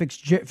Patrick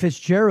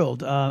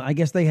Fitzgerald, I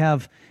guess they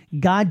have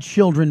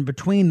godchildren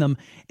between them.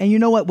 And you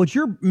know what? What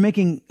you're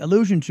making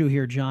allusion to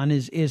here, John,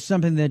 is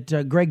something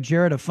that Greg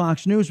Jarrett of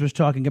Fox News was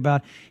talking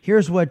about.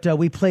 Here's what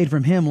we played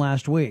from him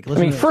last week.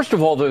 First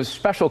of all, the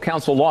special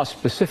counsel law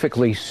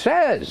specifically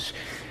says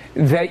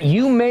that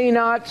you may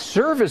not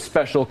serve as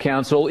special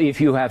counsel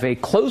if you have a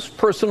close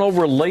personal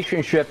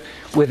relationship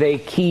with a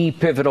key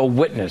pivotal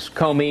witness.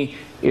 Comey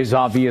is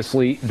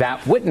obviously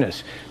that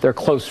witness. They're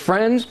close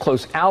friends,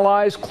 close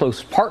allies,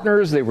 close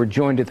partners. They were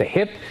joined at the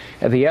hip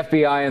at the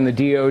FBI and the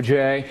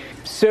DOJ.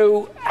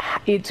 So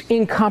it's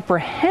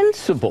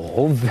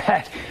incomprehensible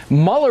that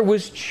Mueller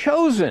was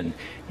chosen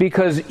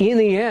because in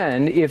the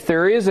end, if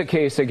there is a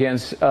case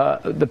against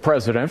the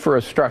president for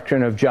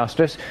obstruction of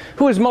justice,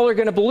 who is Mueller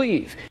going to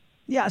believe?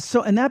 Yeah,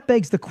 so, and that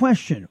begs the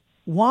question,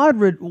 why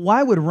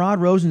would Rod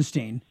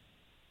Rosenstein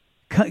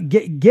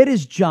get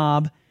his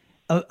job,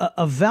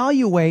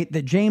 evaluate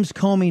that James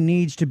Comey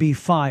needs to be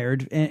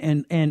fired,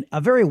 and a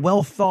very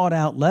well thought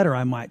out letter,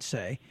 I might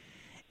say,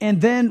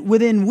 and then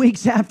within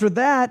weeks after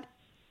that,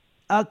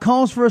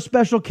 calls for a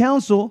special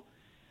counsel,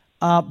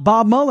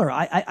 Bob Mueller?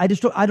 I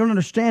don't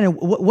understand it.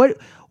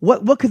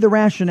 What could the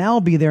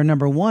rationale be there,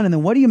 number one, and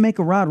then what do you make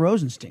of Rod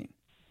Rosenstein?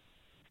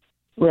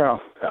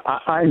 Well,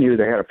 I knew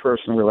they had a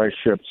personal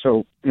relationship,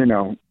 so,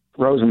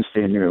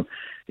 Rosenstein knew.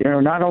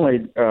 Not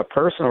only a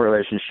personal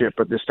relationship,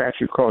 but the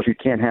statute calls you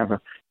can't have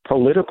a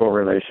political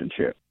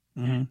relationship.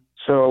 Mm-hmm.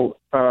 So,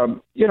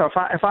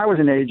 if I was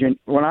an agent,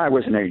 when I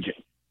was an agent,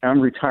 I'm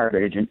a retired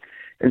agent,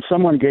 and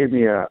someone gave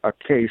me a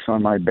case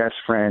on my best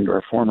friend or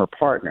a former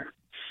partner,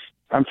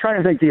 I'm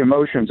trying to think the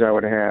emotions I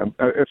would have.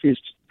 If he's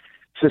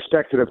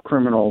suspected of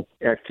criminal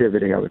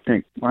activity, I would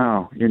think,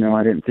 wow, I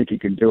didn't think he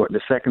could do it.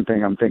 The second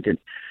thing I'm thinking,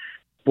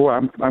 boy,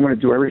 I'm going to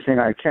do everything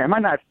I can. I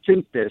might not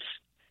think this,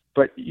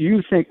 but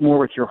you think more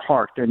with your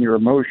heart than your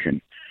emotion.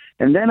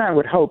 And then I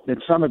would hope that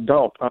some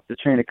adult up the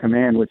chain of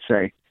command would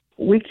say,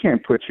 we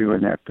can't put you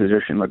in that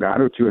position,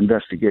 Legato, to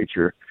investigate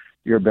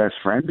your best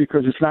friend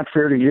because it's not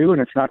fair to you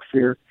and it's not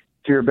fair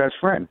to your best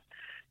friend.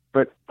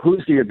 But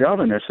who's the adult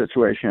in this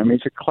situation? I mean,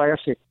 it's a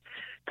classic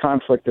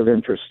conflict of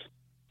interest.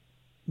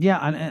 Yeah,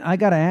 and I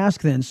got to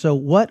ask then, so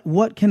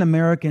what can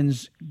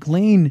Americans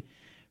glean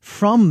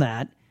from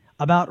that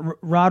about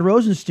Rod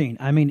Rosenstein?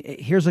 I mean,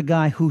 here's a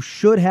guy who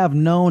should have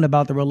known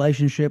about the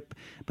relationship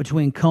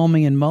between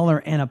Comey and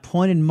Mueller and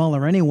appointed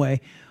Mueller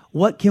anyway.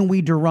 What can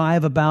we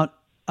derive about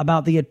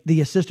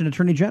the Assistant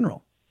Attorney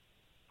General?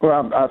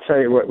 Well, I'll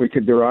tell you what we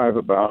could derive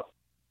about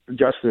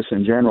justice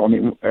in general.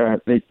 I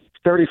mean,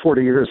 30,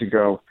 40 years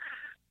ago,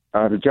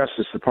 the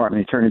Justice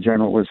Department, the Attorney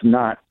General, was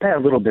not a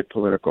little bit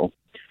political.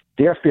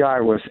 The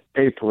FBI was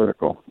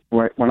apolitical.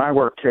 When I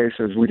worked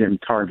cases, we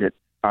didn't target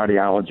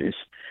ideologies.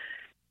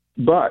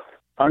 But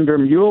under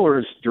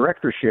Mueller's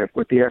directorship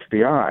with the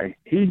FBI,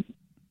 he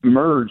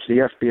merged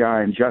the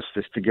FBI and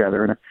justice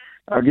together. And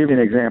I'll give you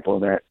an example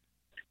of that.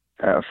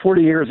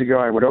 40 years ago,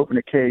 I would open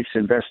a case,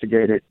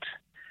 investigate it,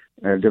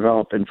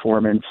 develop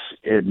informants,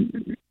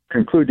 and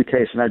conclude the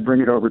case, and I'd bring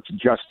it over to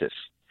justice.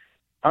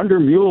 Under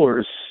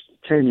Mueller's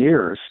 10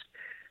 years,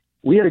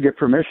 we had to get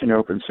permission to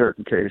open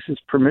certain cases,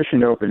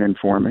 permission to open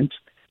informants,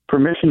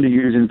 permission to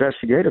use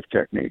investigative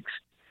techniques.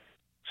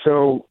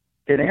 So,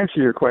 in answer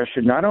to your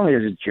question, not only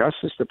is the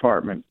Justice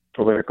Department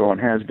political and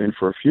has been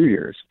for a few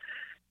years,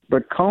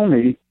 but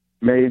Comey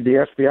made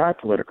the FBI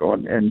political.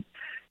 And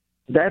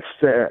that's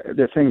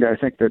the thing that I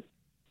think that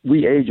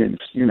we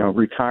agents,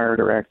 retired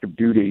or active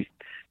duty,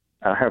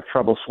 have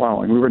trouble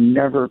swallowing. We were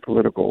never a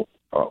political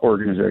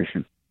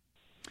organization.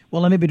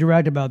 Well, let me be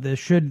direct about this.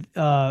 Should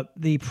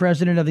the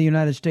President of the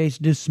United States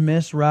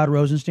dismiss Rod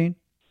Rosenstein?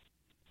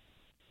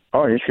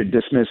 Oh, he should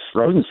dismiss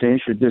Rosenstein. He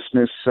should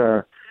dismiss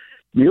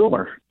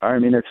Mueller. I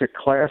mean, it's a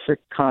classic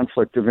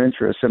conflict of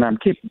interest, and I'm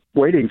keep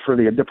waiting for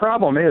the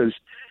problem is,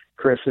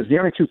 Chris, is the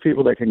only two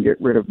people that can get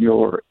rid of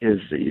Mueller is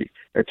the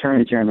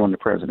Attorney General and the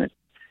President.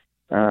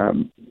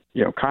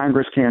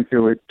 Congress can't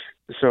do it.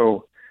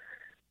 So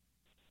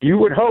you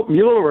would hope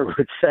Mueller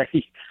would say,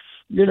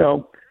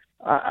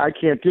 I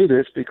can't do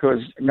this, because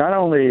not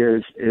only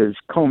is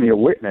Comey a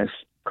witness,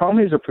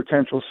 Comey's a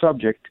potential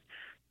subject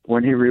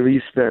when he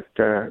released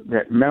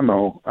that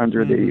memo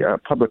under the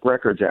Public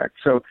Records Act.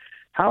 So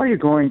how are you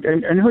going,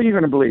 and who are you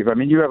going to believe? I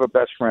mean, you have a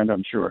best friend,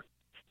 I'm sure.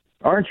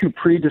 Aren't you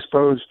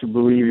predisposed to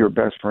believe your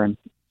best friend?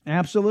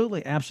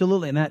 Absolutely,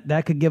 absolutely. And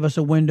that could give us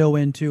a window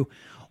into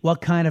what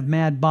kind of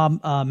man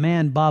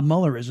Bob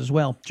Mueller is as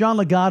well. John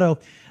Legato,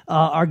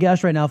 our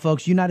guest right now,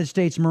 folks, United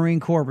States Marine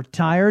Corps,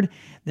 retired.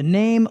 The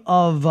name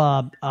of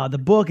the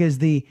book is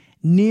The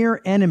Near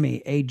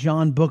Enemy, a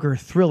John Booker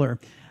thriller.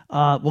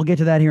 We'll get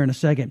to that here in a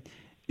second.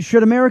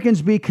 Should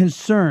Americans be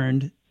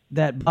concerned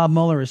that Bob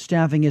Mueller is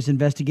staffing his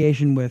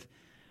investigation with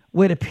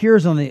what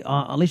appears on the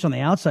at least on the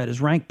outside as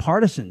rank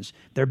partisans?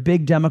 They're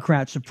big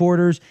Democrat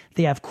supporters.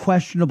 They have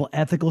questionable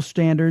ethical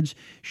standards.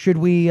 Should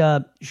we,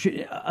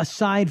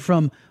 aside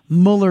from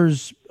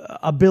Mueller's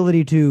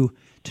ability to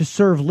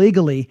serve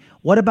legally,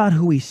 what about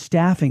who he's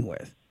staffing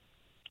with?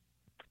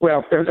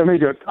 Well, let me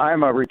do it.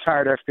 I'm a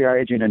retired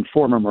FBI agent and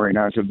former Marine.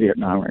 I was a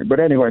Vietnam Marine. But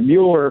anyway,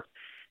 Mueller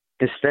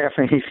is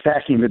he's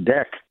stacking the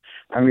deck.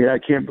 I mean, I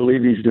can't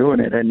believe he's doing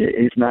it, and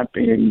he's not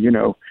being,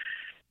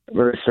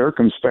 very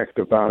circumspect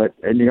about it.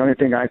 And the only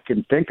thing I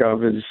can think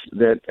of is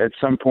that at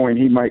some point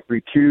he might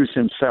recuse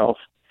himself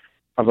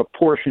of a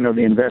portion of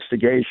the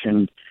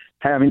investigation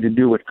having to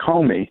do with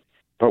Comey.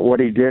 But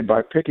what he did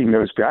by picking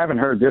those, I haven't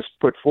heard this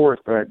put forth,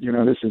 but,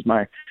 this is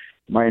my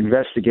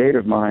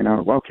investigative mind. I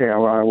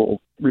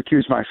will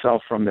recuse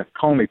myself from the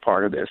Comey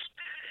part of this,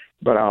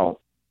 but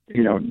I'll,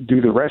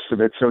 do the rest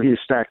of it. So he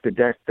stacked the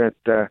deck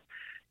that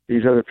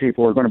these other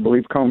people are going to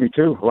believe Comey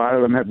too. A lot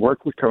of them had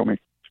worked with Comey.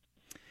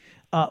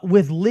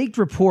 With leaked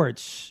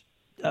reports,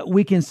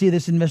 we can see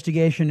this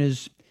investigation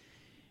is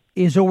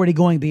already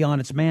going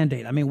beyond its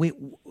mandate. I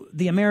mean,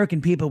 the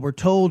American people were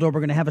told, we're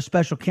going to have a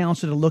special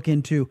counsel to look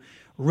into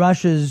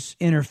Russia's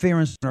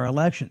interference in our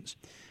elections.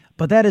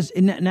 But that is,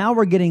 now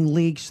we're getting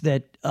leaks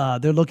that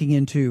they're looking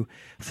into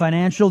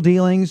financial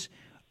dealings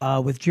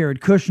with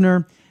Jared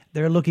Kushner.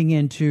 They're looking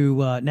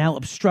into now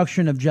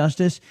obstruction of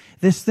justice.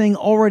 This thing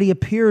already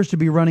appears to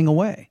be running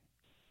away.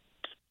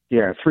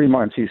 Yeah, 3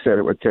 months he said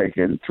it would take,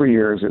 and 3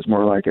 years is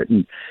more like it.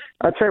 And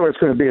I'll tell you what it's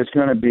going to be. It's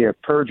going to be a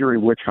perjury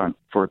witch hunt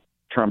for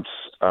Trump's,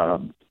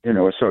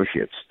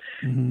 associates.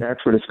 Mm-hmm.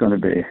 That's what it's going to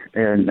be.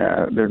 And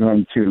they're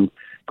going to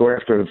go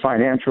after the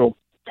financial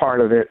part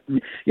of it.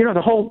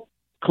 The whole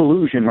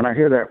collusion, when I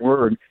hear that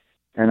word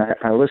and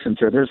I listen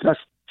to it, there's not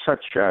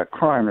such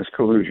crime as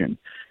collusion.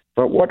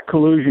 But what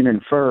collusion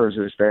infers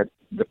is that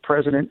the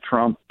President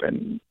Trump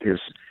and his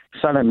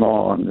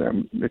son-in-law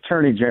and the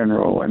Attorney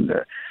General and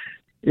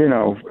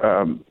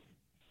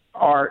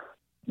are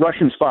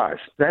Russian spies.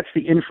 That's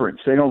the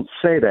inference. They don't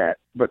say that,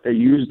 but they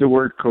use the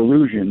word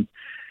collusion,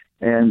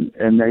 and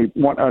they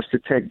want us to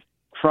take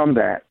from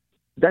that.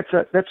 That's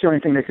the only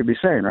thing they could be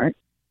saying, right?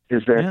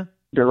 Is that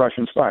they're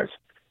Russian spies.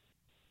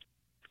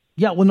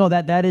 Yeah, well, no,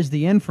 that is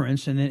the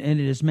inference, and it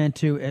is meant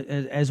to,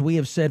 as we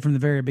have said from the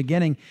very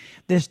beginning,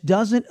 this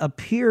doesn't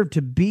appear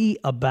to be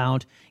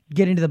about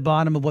getting to the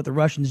bottom of what the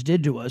Russians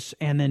did to us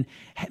and then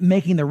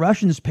making the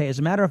Russians pay. As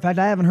a matter of fact,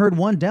 I haven't heard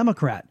one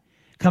Democrat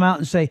come out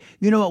and say,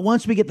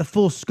 once we get the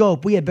full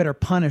scope, we had better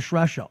punish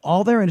Russia.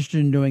 All they're interested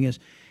in doing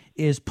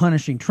is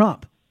punishing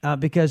Trump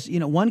because,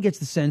 one gets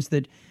the sense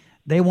that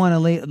they want to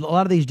leave, a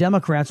lot of these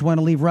Democrats want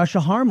to leave Russia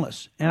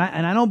harmless. And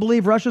I don't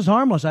believe Russia's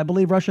harmless. I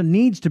believe Russia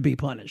needs to be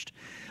punished.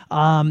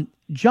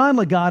 John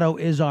Legato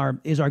is our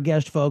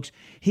guest, folks.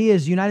 He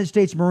is United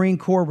States Marine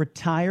Corps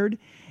retired,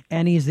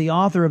 and he's the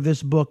author of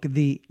this book,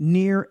 The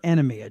Near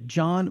Enemy, a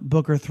John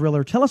Booker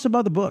thriller. Tell us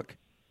about the book.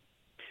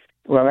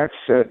 Well,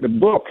 that's the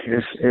book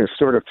is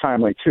sort of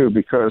timely, too,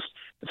 because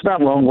it's about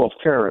lone wolf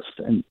terrorists.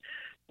 And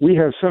we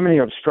have so many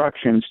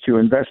obstructions to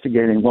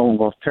investigating lone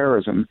wolf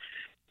terrorism.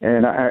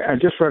 And I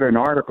just read an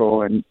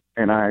article, and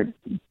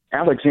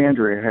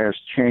Alexandria has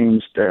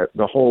changed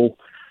the whole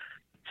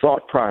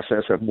thought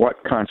process of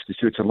what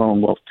constitutes a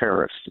lone wolf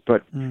terrorist.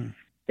 But in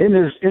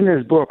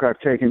this book, I've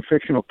taken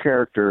fictional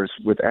characters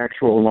with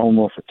actual lone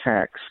wolf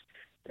attacks,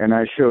 and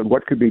I showed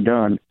what could be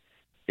done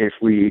if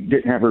we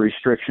didn't have a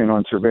restriction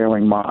on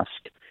surveilling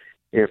mosque,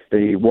 if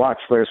the watch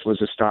list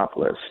was a stop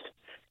list.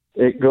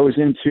 It goes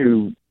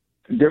into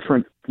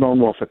different lone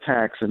wolf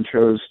attacks and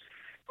shows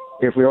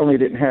if we only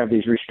didn't have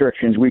these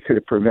restrictions, we could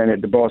have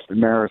prevented the Boston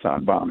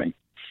Marathon bombing,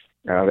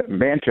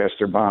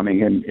 Manchester bombing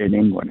in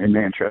England, in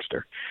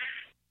Manchester.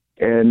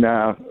 And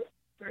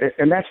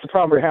that's the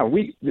problem we have.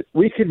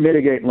 We could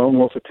mitigate lone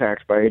wolf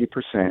attacks by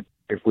 80%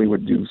 if we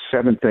would do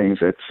 7 things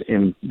that's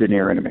in the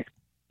near enemy.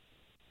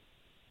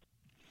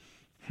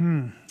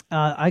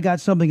 I got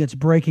something that's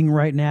breaking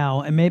right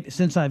now, and maybe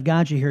since I've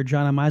got you here,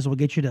 John, I might as well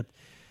get you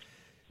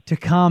to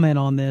comment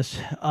on this.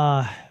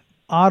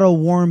 Otto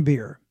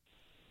Warmbier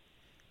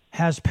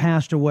has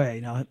passed away.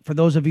 Now, for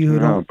those of you who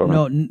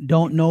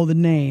don't know the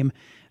name,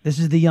 this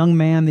is the young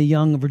man, the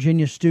young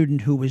Virginia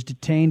student who was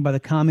detained by the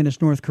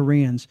communist North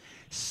Koreans,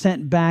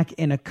 sent back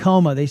in a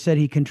coma. They said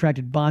he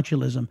contracted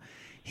botulism.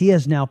 He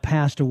has now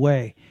passed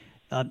away.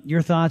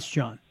 Your thoughts,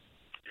 John?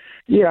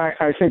 Yeah,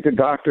 I think the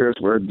doctors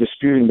were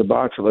disputing the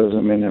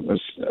botulism, and it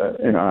was,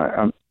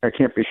 I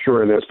can't be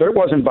sure of this, but it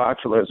wasn't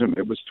botulism,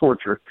 it was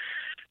torture.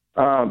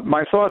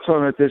 My thoughts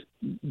on it,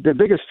 the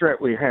biggest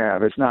threat we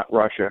have is not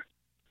Russia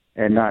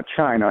and not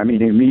China. I mean,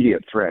 the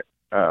immediate threat.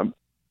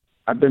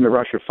 I've been to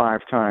Russia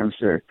 5 times.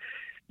 They're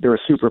a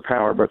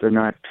superpower, but they're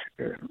not.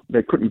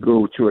 They couldn't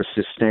go to a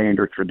sustained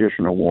or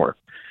traditional war.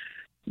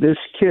 This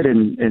kid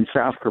in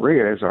South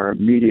Korea is our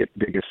immediate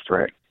biggest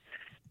threat.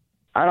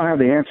 I don't have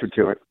the answer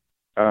to it.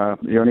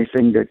 The only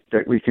thing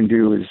that we can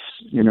do is,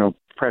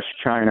 press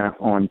China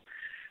on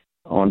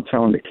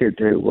telling the kid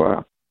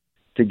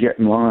to get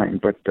in line.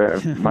 But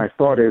my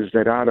thought is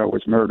that Otto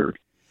was murdered.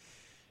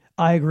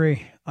 I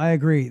agree.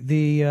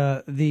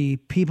 The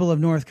people of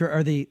North Korea,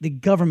 or the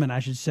government, I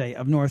should say,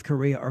 of North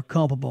Korea are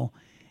culpable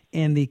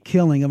in the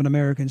killing of an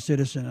American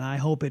citizen, and I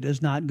hope it does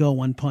not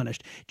go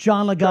unpunished.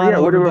 John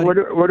Legato.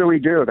 What do we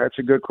do? That's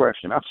a good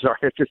question. I'm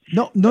sorry.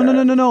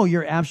 No.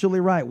 You're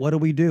absolutely right. What do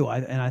we do?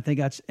 And I think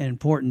that's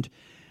important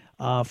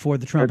for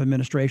the Trump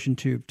administration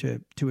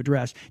to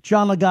address.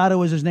 John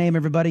Legato is his name,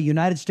 everybody.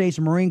 United States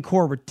Marine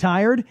Corps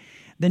retired.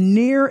 The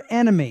Near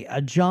Enemy,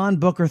 a John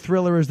Booker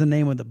thriller, is the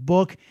name of the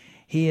book.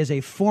 He is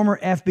a former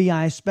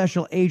FBI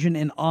special agent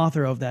and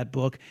author of that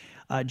book.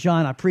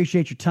 John, I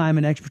appreciate your time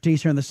and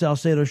expertise here on the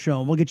Salcedo Show,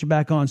 and we'll get you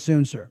back on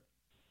soon, sir.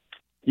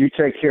 You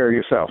take care of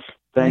yourself.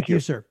 Thank you,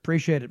 sir.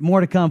 Appreciate it.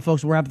 More to come,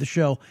 folks. We'll wrap the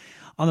show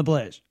on The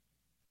Blaze.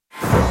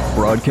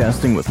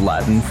 Broadcasting with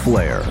Latin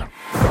flair.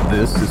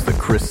 This is the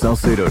Chris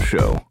Salcedo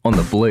Show on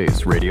the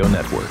Blaze Radio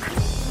Network.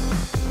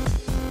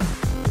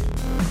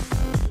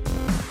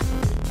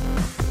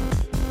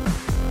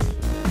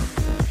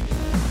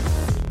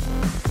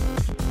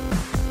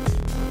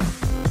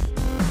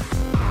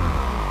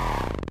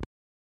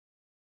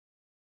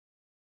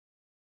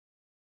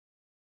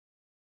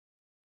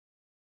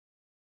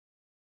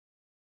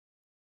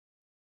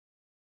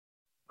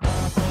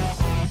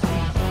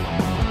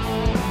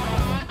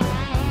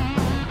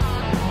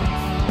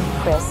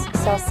 Chris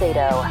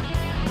Salcedo.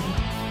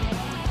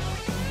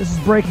 This is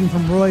breaking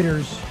from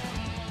Reuters.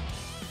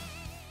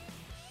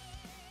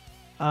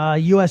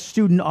 U.S.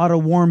 student Otto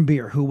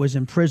Warmbier, who was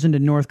imprisoned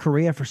in North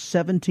Korea for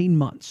 17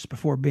 months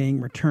before being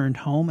returned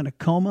home in a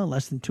coma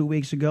less than 2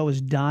 weeks ago,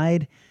 has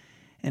died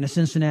in a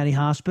Cincinnati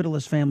hospital,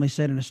 his family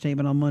said in a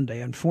statement on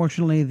Monday.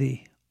 Unfortunately,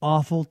 the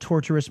awful,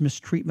 torturous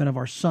mistreatment of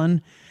our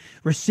son,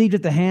 received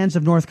at the hands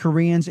of North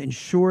Koreans,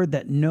 ensured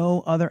that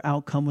no other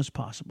outcome was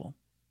possible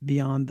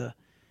beyond the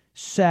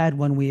sad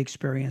one we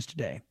experienced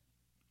today,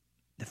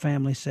 the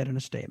family said in a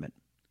statement.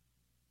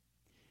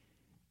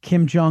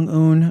 Kim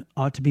Jong-un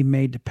ought to be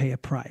made to pay a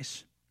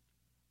price,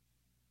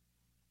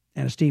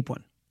 and a steep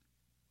one.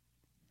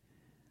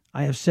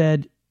 I have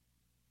said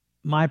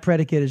my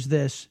predicate is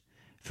this: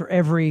 for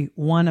every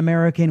one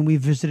American we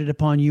visited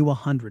upon you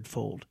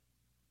 100-fold.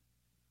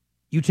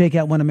 You take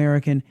out one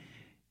American,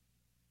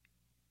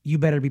 you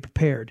better be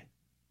prepared.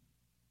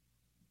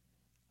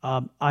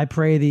 I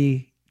pray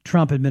the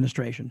Trump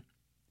administration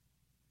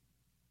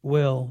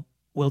will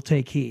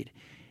take heed.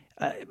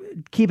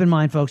 Keep in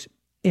mind, folks,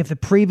 if the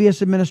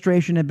previous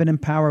administration had been in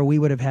power, we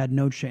would have had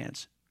no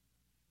chance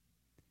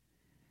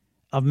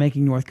of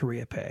making North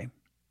Korea pay.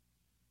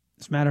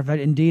 As a matter of fact,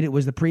 indeed, it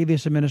was the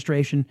previous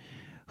administration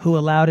who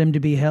allowed him to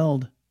be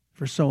held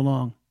for so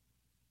long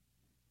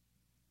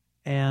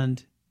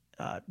and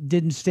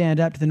didn't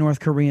stand up to the North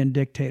Korean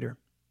dictator.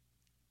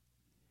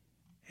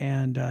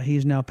 And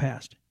he's now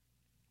passed.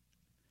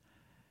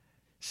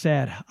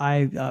 Sad.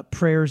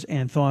 Prayers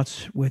and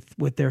thoughts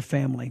with their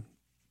family.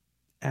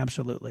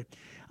 Absolutely.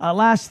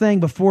 Last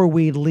thing before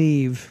we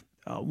leave,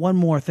 one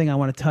more thing I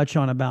want to touch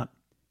on about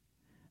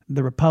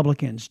the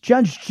Republicans.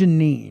 Judge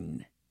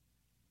Jeanine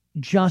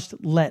just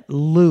let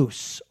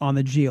loose on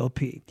the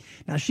GOP.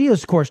 Now, she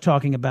is, of course,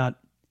 talking about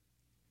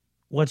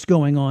what's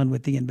going on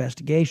with the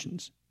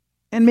investigations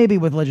and maybe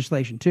with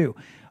legislation, too.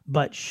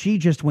 But she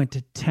just went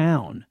to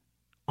town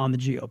on the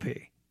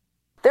GOP.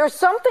 There's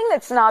something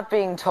that's not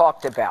being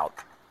talked about.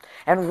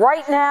 And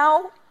right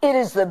now, it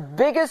is the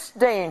biggest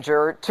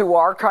danger to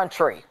our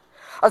country.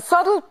 A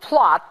subtle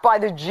plot by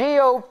the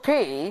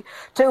GOP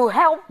to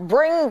help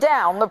bring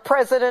down the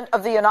President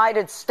of the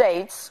United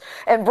States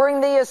and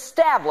bring the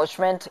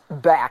establishment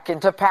back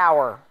into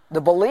power.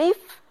 The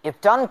belief,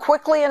 if done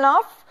quickly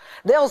enough,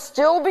 they'll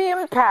still be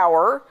in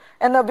power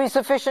and there'll be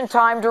sufficient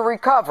time to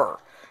recover,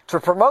 to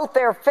promote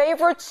their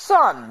favorite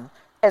son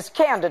as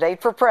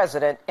candidate for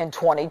president in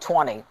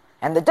 2020.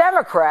 And the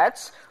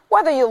Democrats,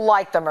 whether you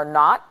like them or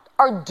not,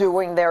 are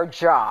doing their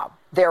job.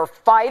 They're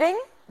fighting,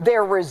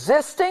 they're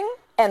resisting,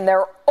 and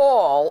they're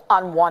all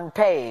on one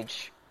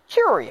page.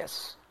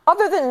 Curious.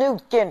 Other than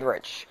Newt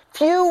Gingrich,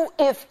 few,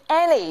 if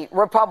any,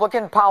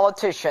 Republican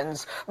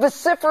politicians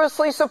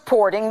vociferously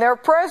supporting their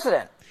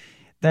president.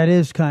 That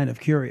is kind of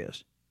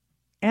curious.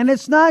 And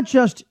it's not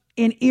just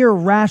an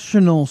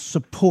irrational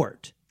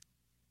support.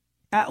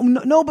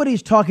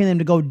 Nobody's talking them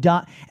to go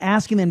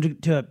asking them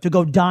to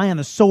go die on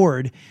the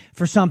sword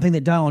for something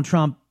that Donald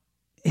Trump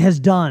has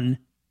done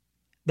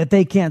that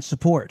they can't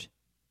support.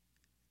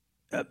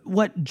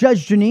 What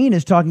Judge Jeanine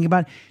is talking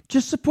about,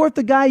 just support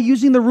the guy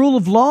using the rule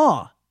of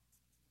law.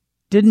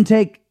 Didn't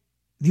take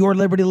your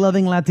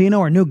liberty-loving Latino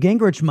or Newt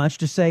Gingrich much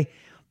to say,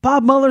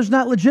 Bob Mueller's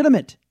not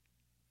legitimate.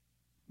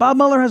 Bob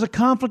Mueller has a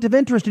conflict of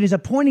interest, and he's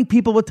appointing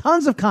people with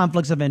tons of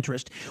conflicts of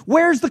interest.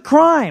 Where's the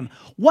crime?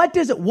 Why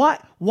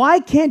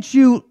can't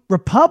you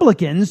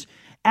Republicans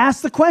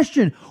ask the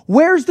question,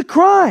 where's the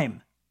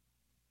crime?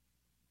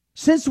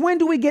 Since when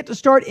do we get to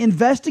start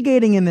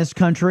investigating in this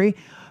country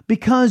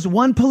because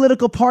one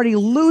political party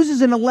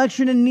loses an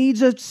election and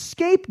needs a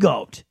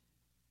scapegoat?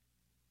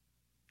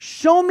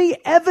 Show me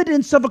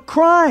evidence of a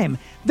crime.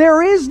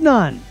 There is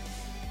none.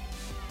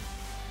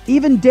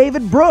 Even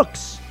David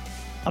Brooks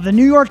of the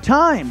New York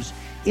Times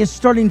is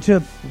starting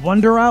to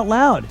wonder out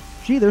loud,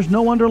 gee, there's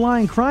no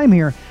underlying crime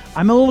here.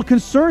 I'm a little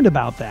concerned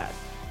about that.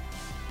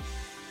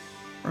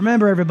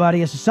 Remember,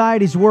 everybody, a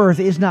society's worth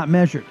is not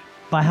measured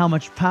by how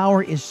much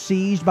power is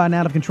seized by an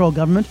out-of-control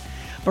government,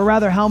 but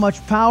rather how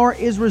much power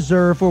is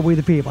reserved for we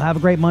the people. Have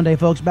a great Monday,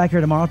 folks. Back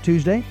here tomorrow,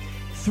 Tuesday,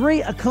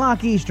 3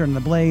 o'clock Eastern, the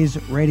Blaze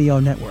Radio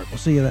Network. We'll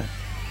see you then.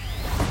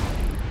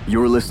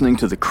 You're listening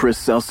to The Chris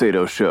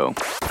Salcedo Show.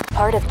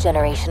 Part of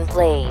Generation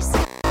Blaze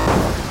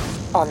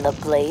on the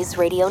Blaze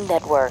Radio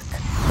Network.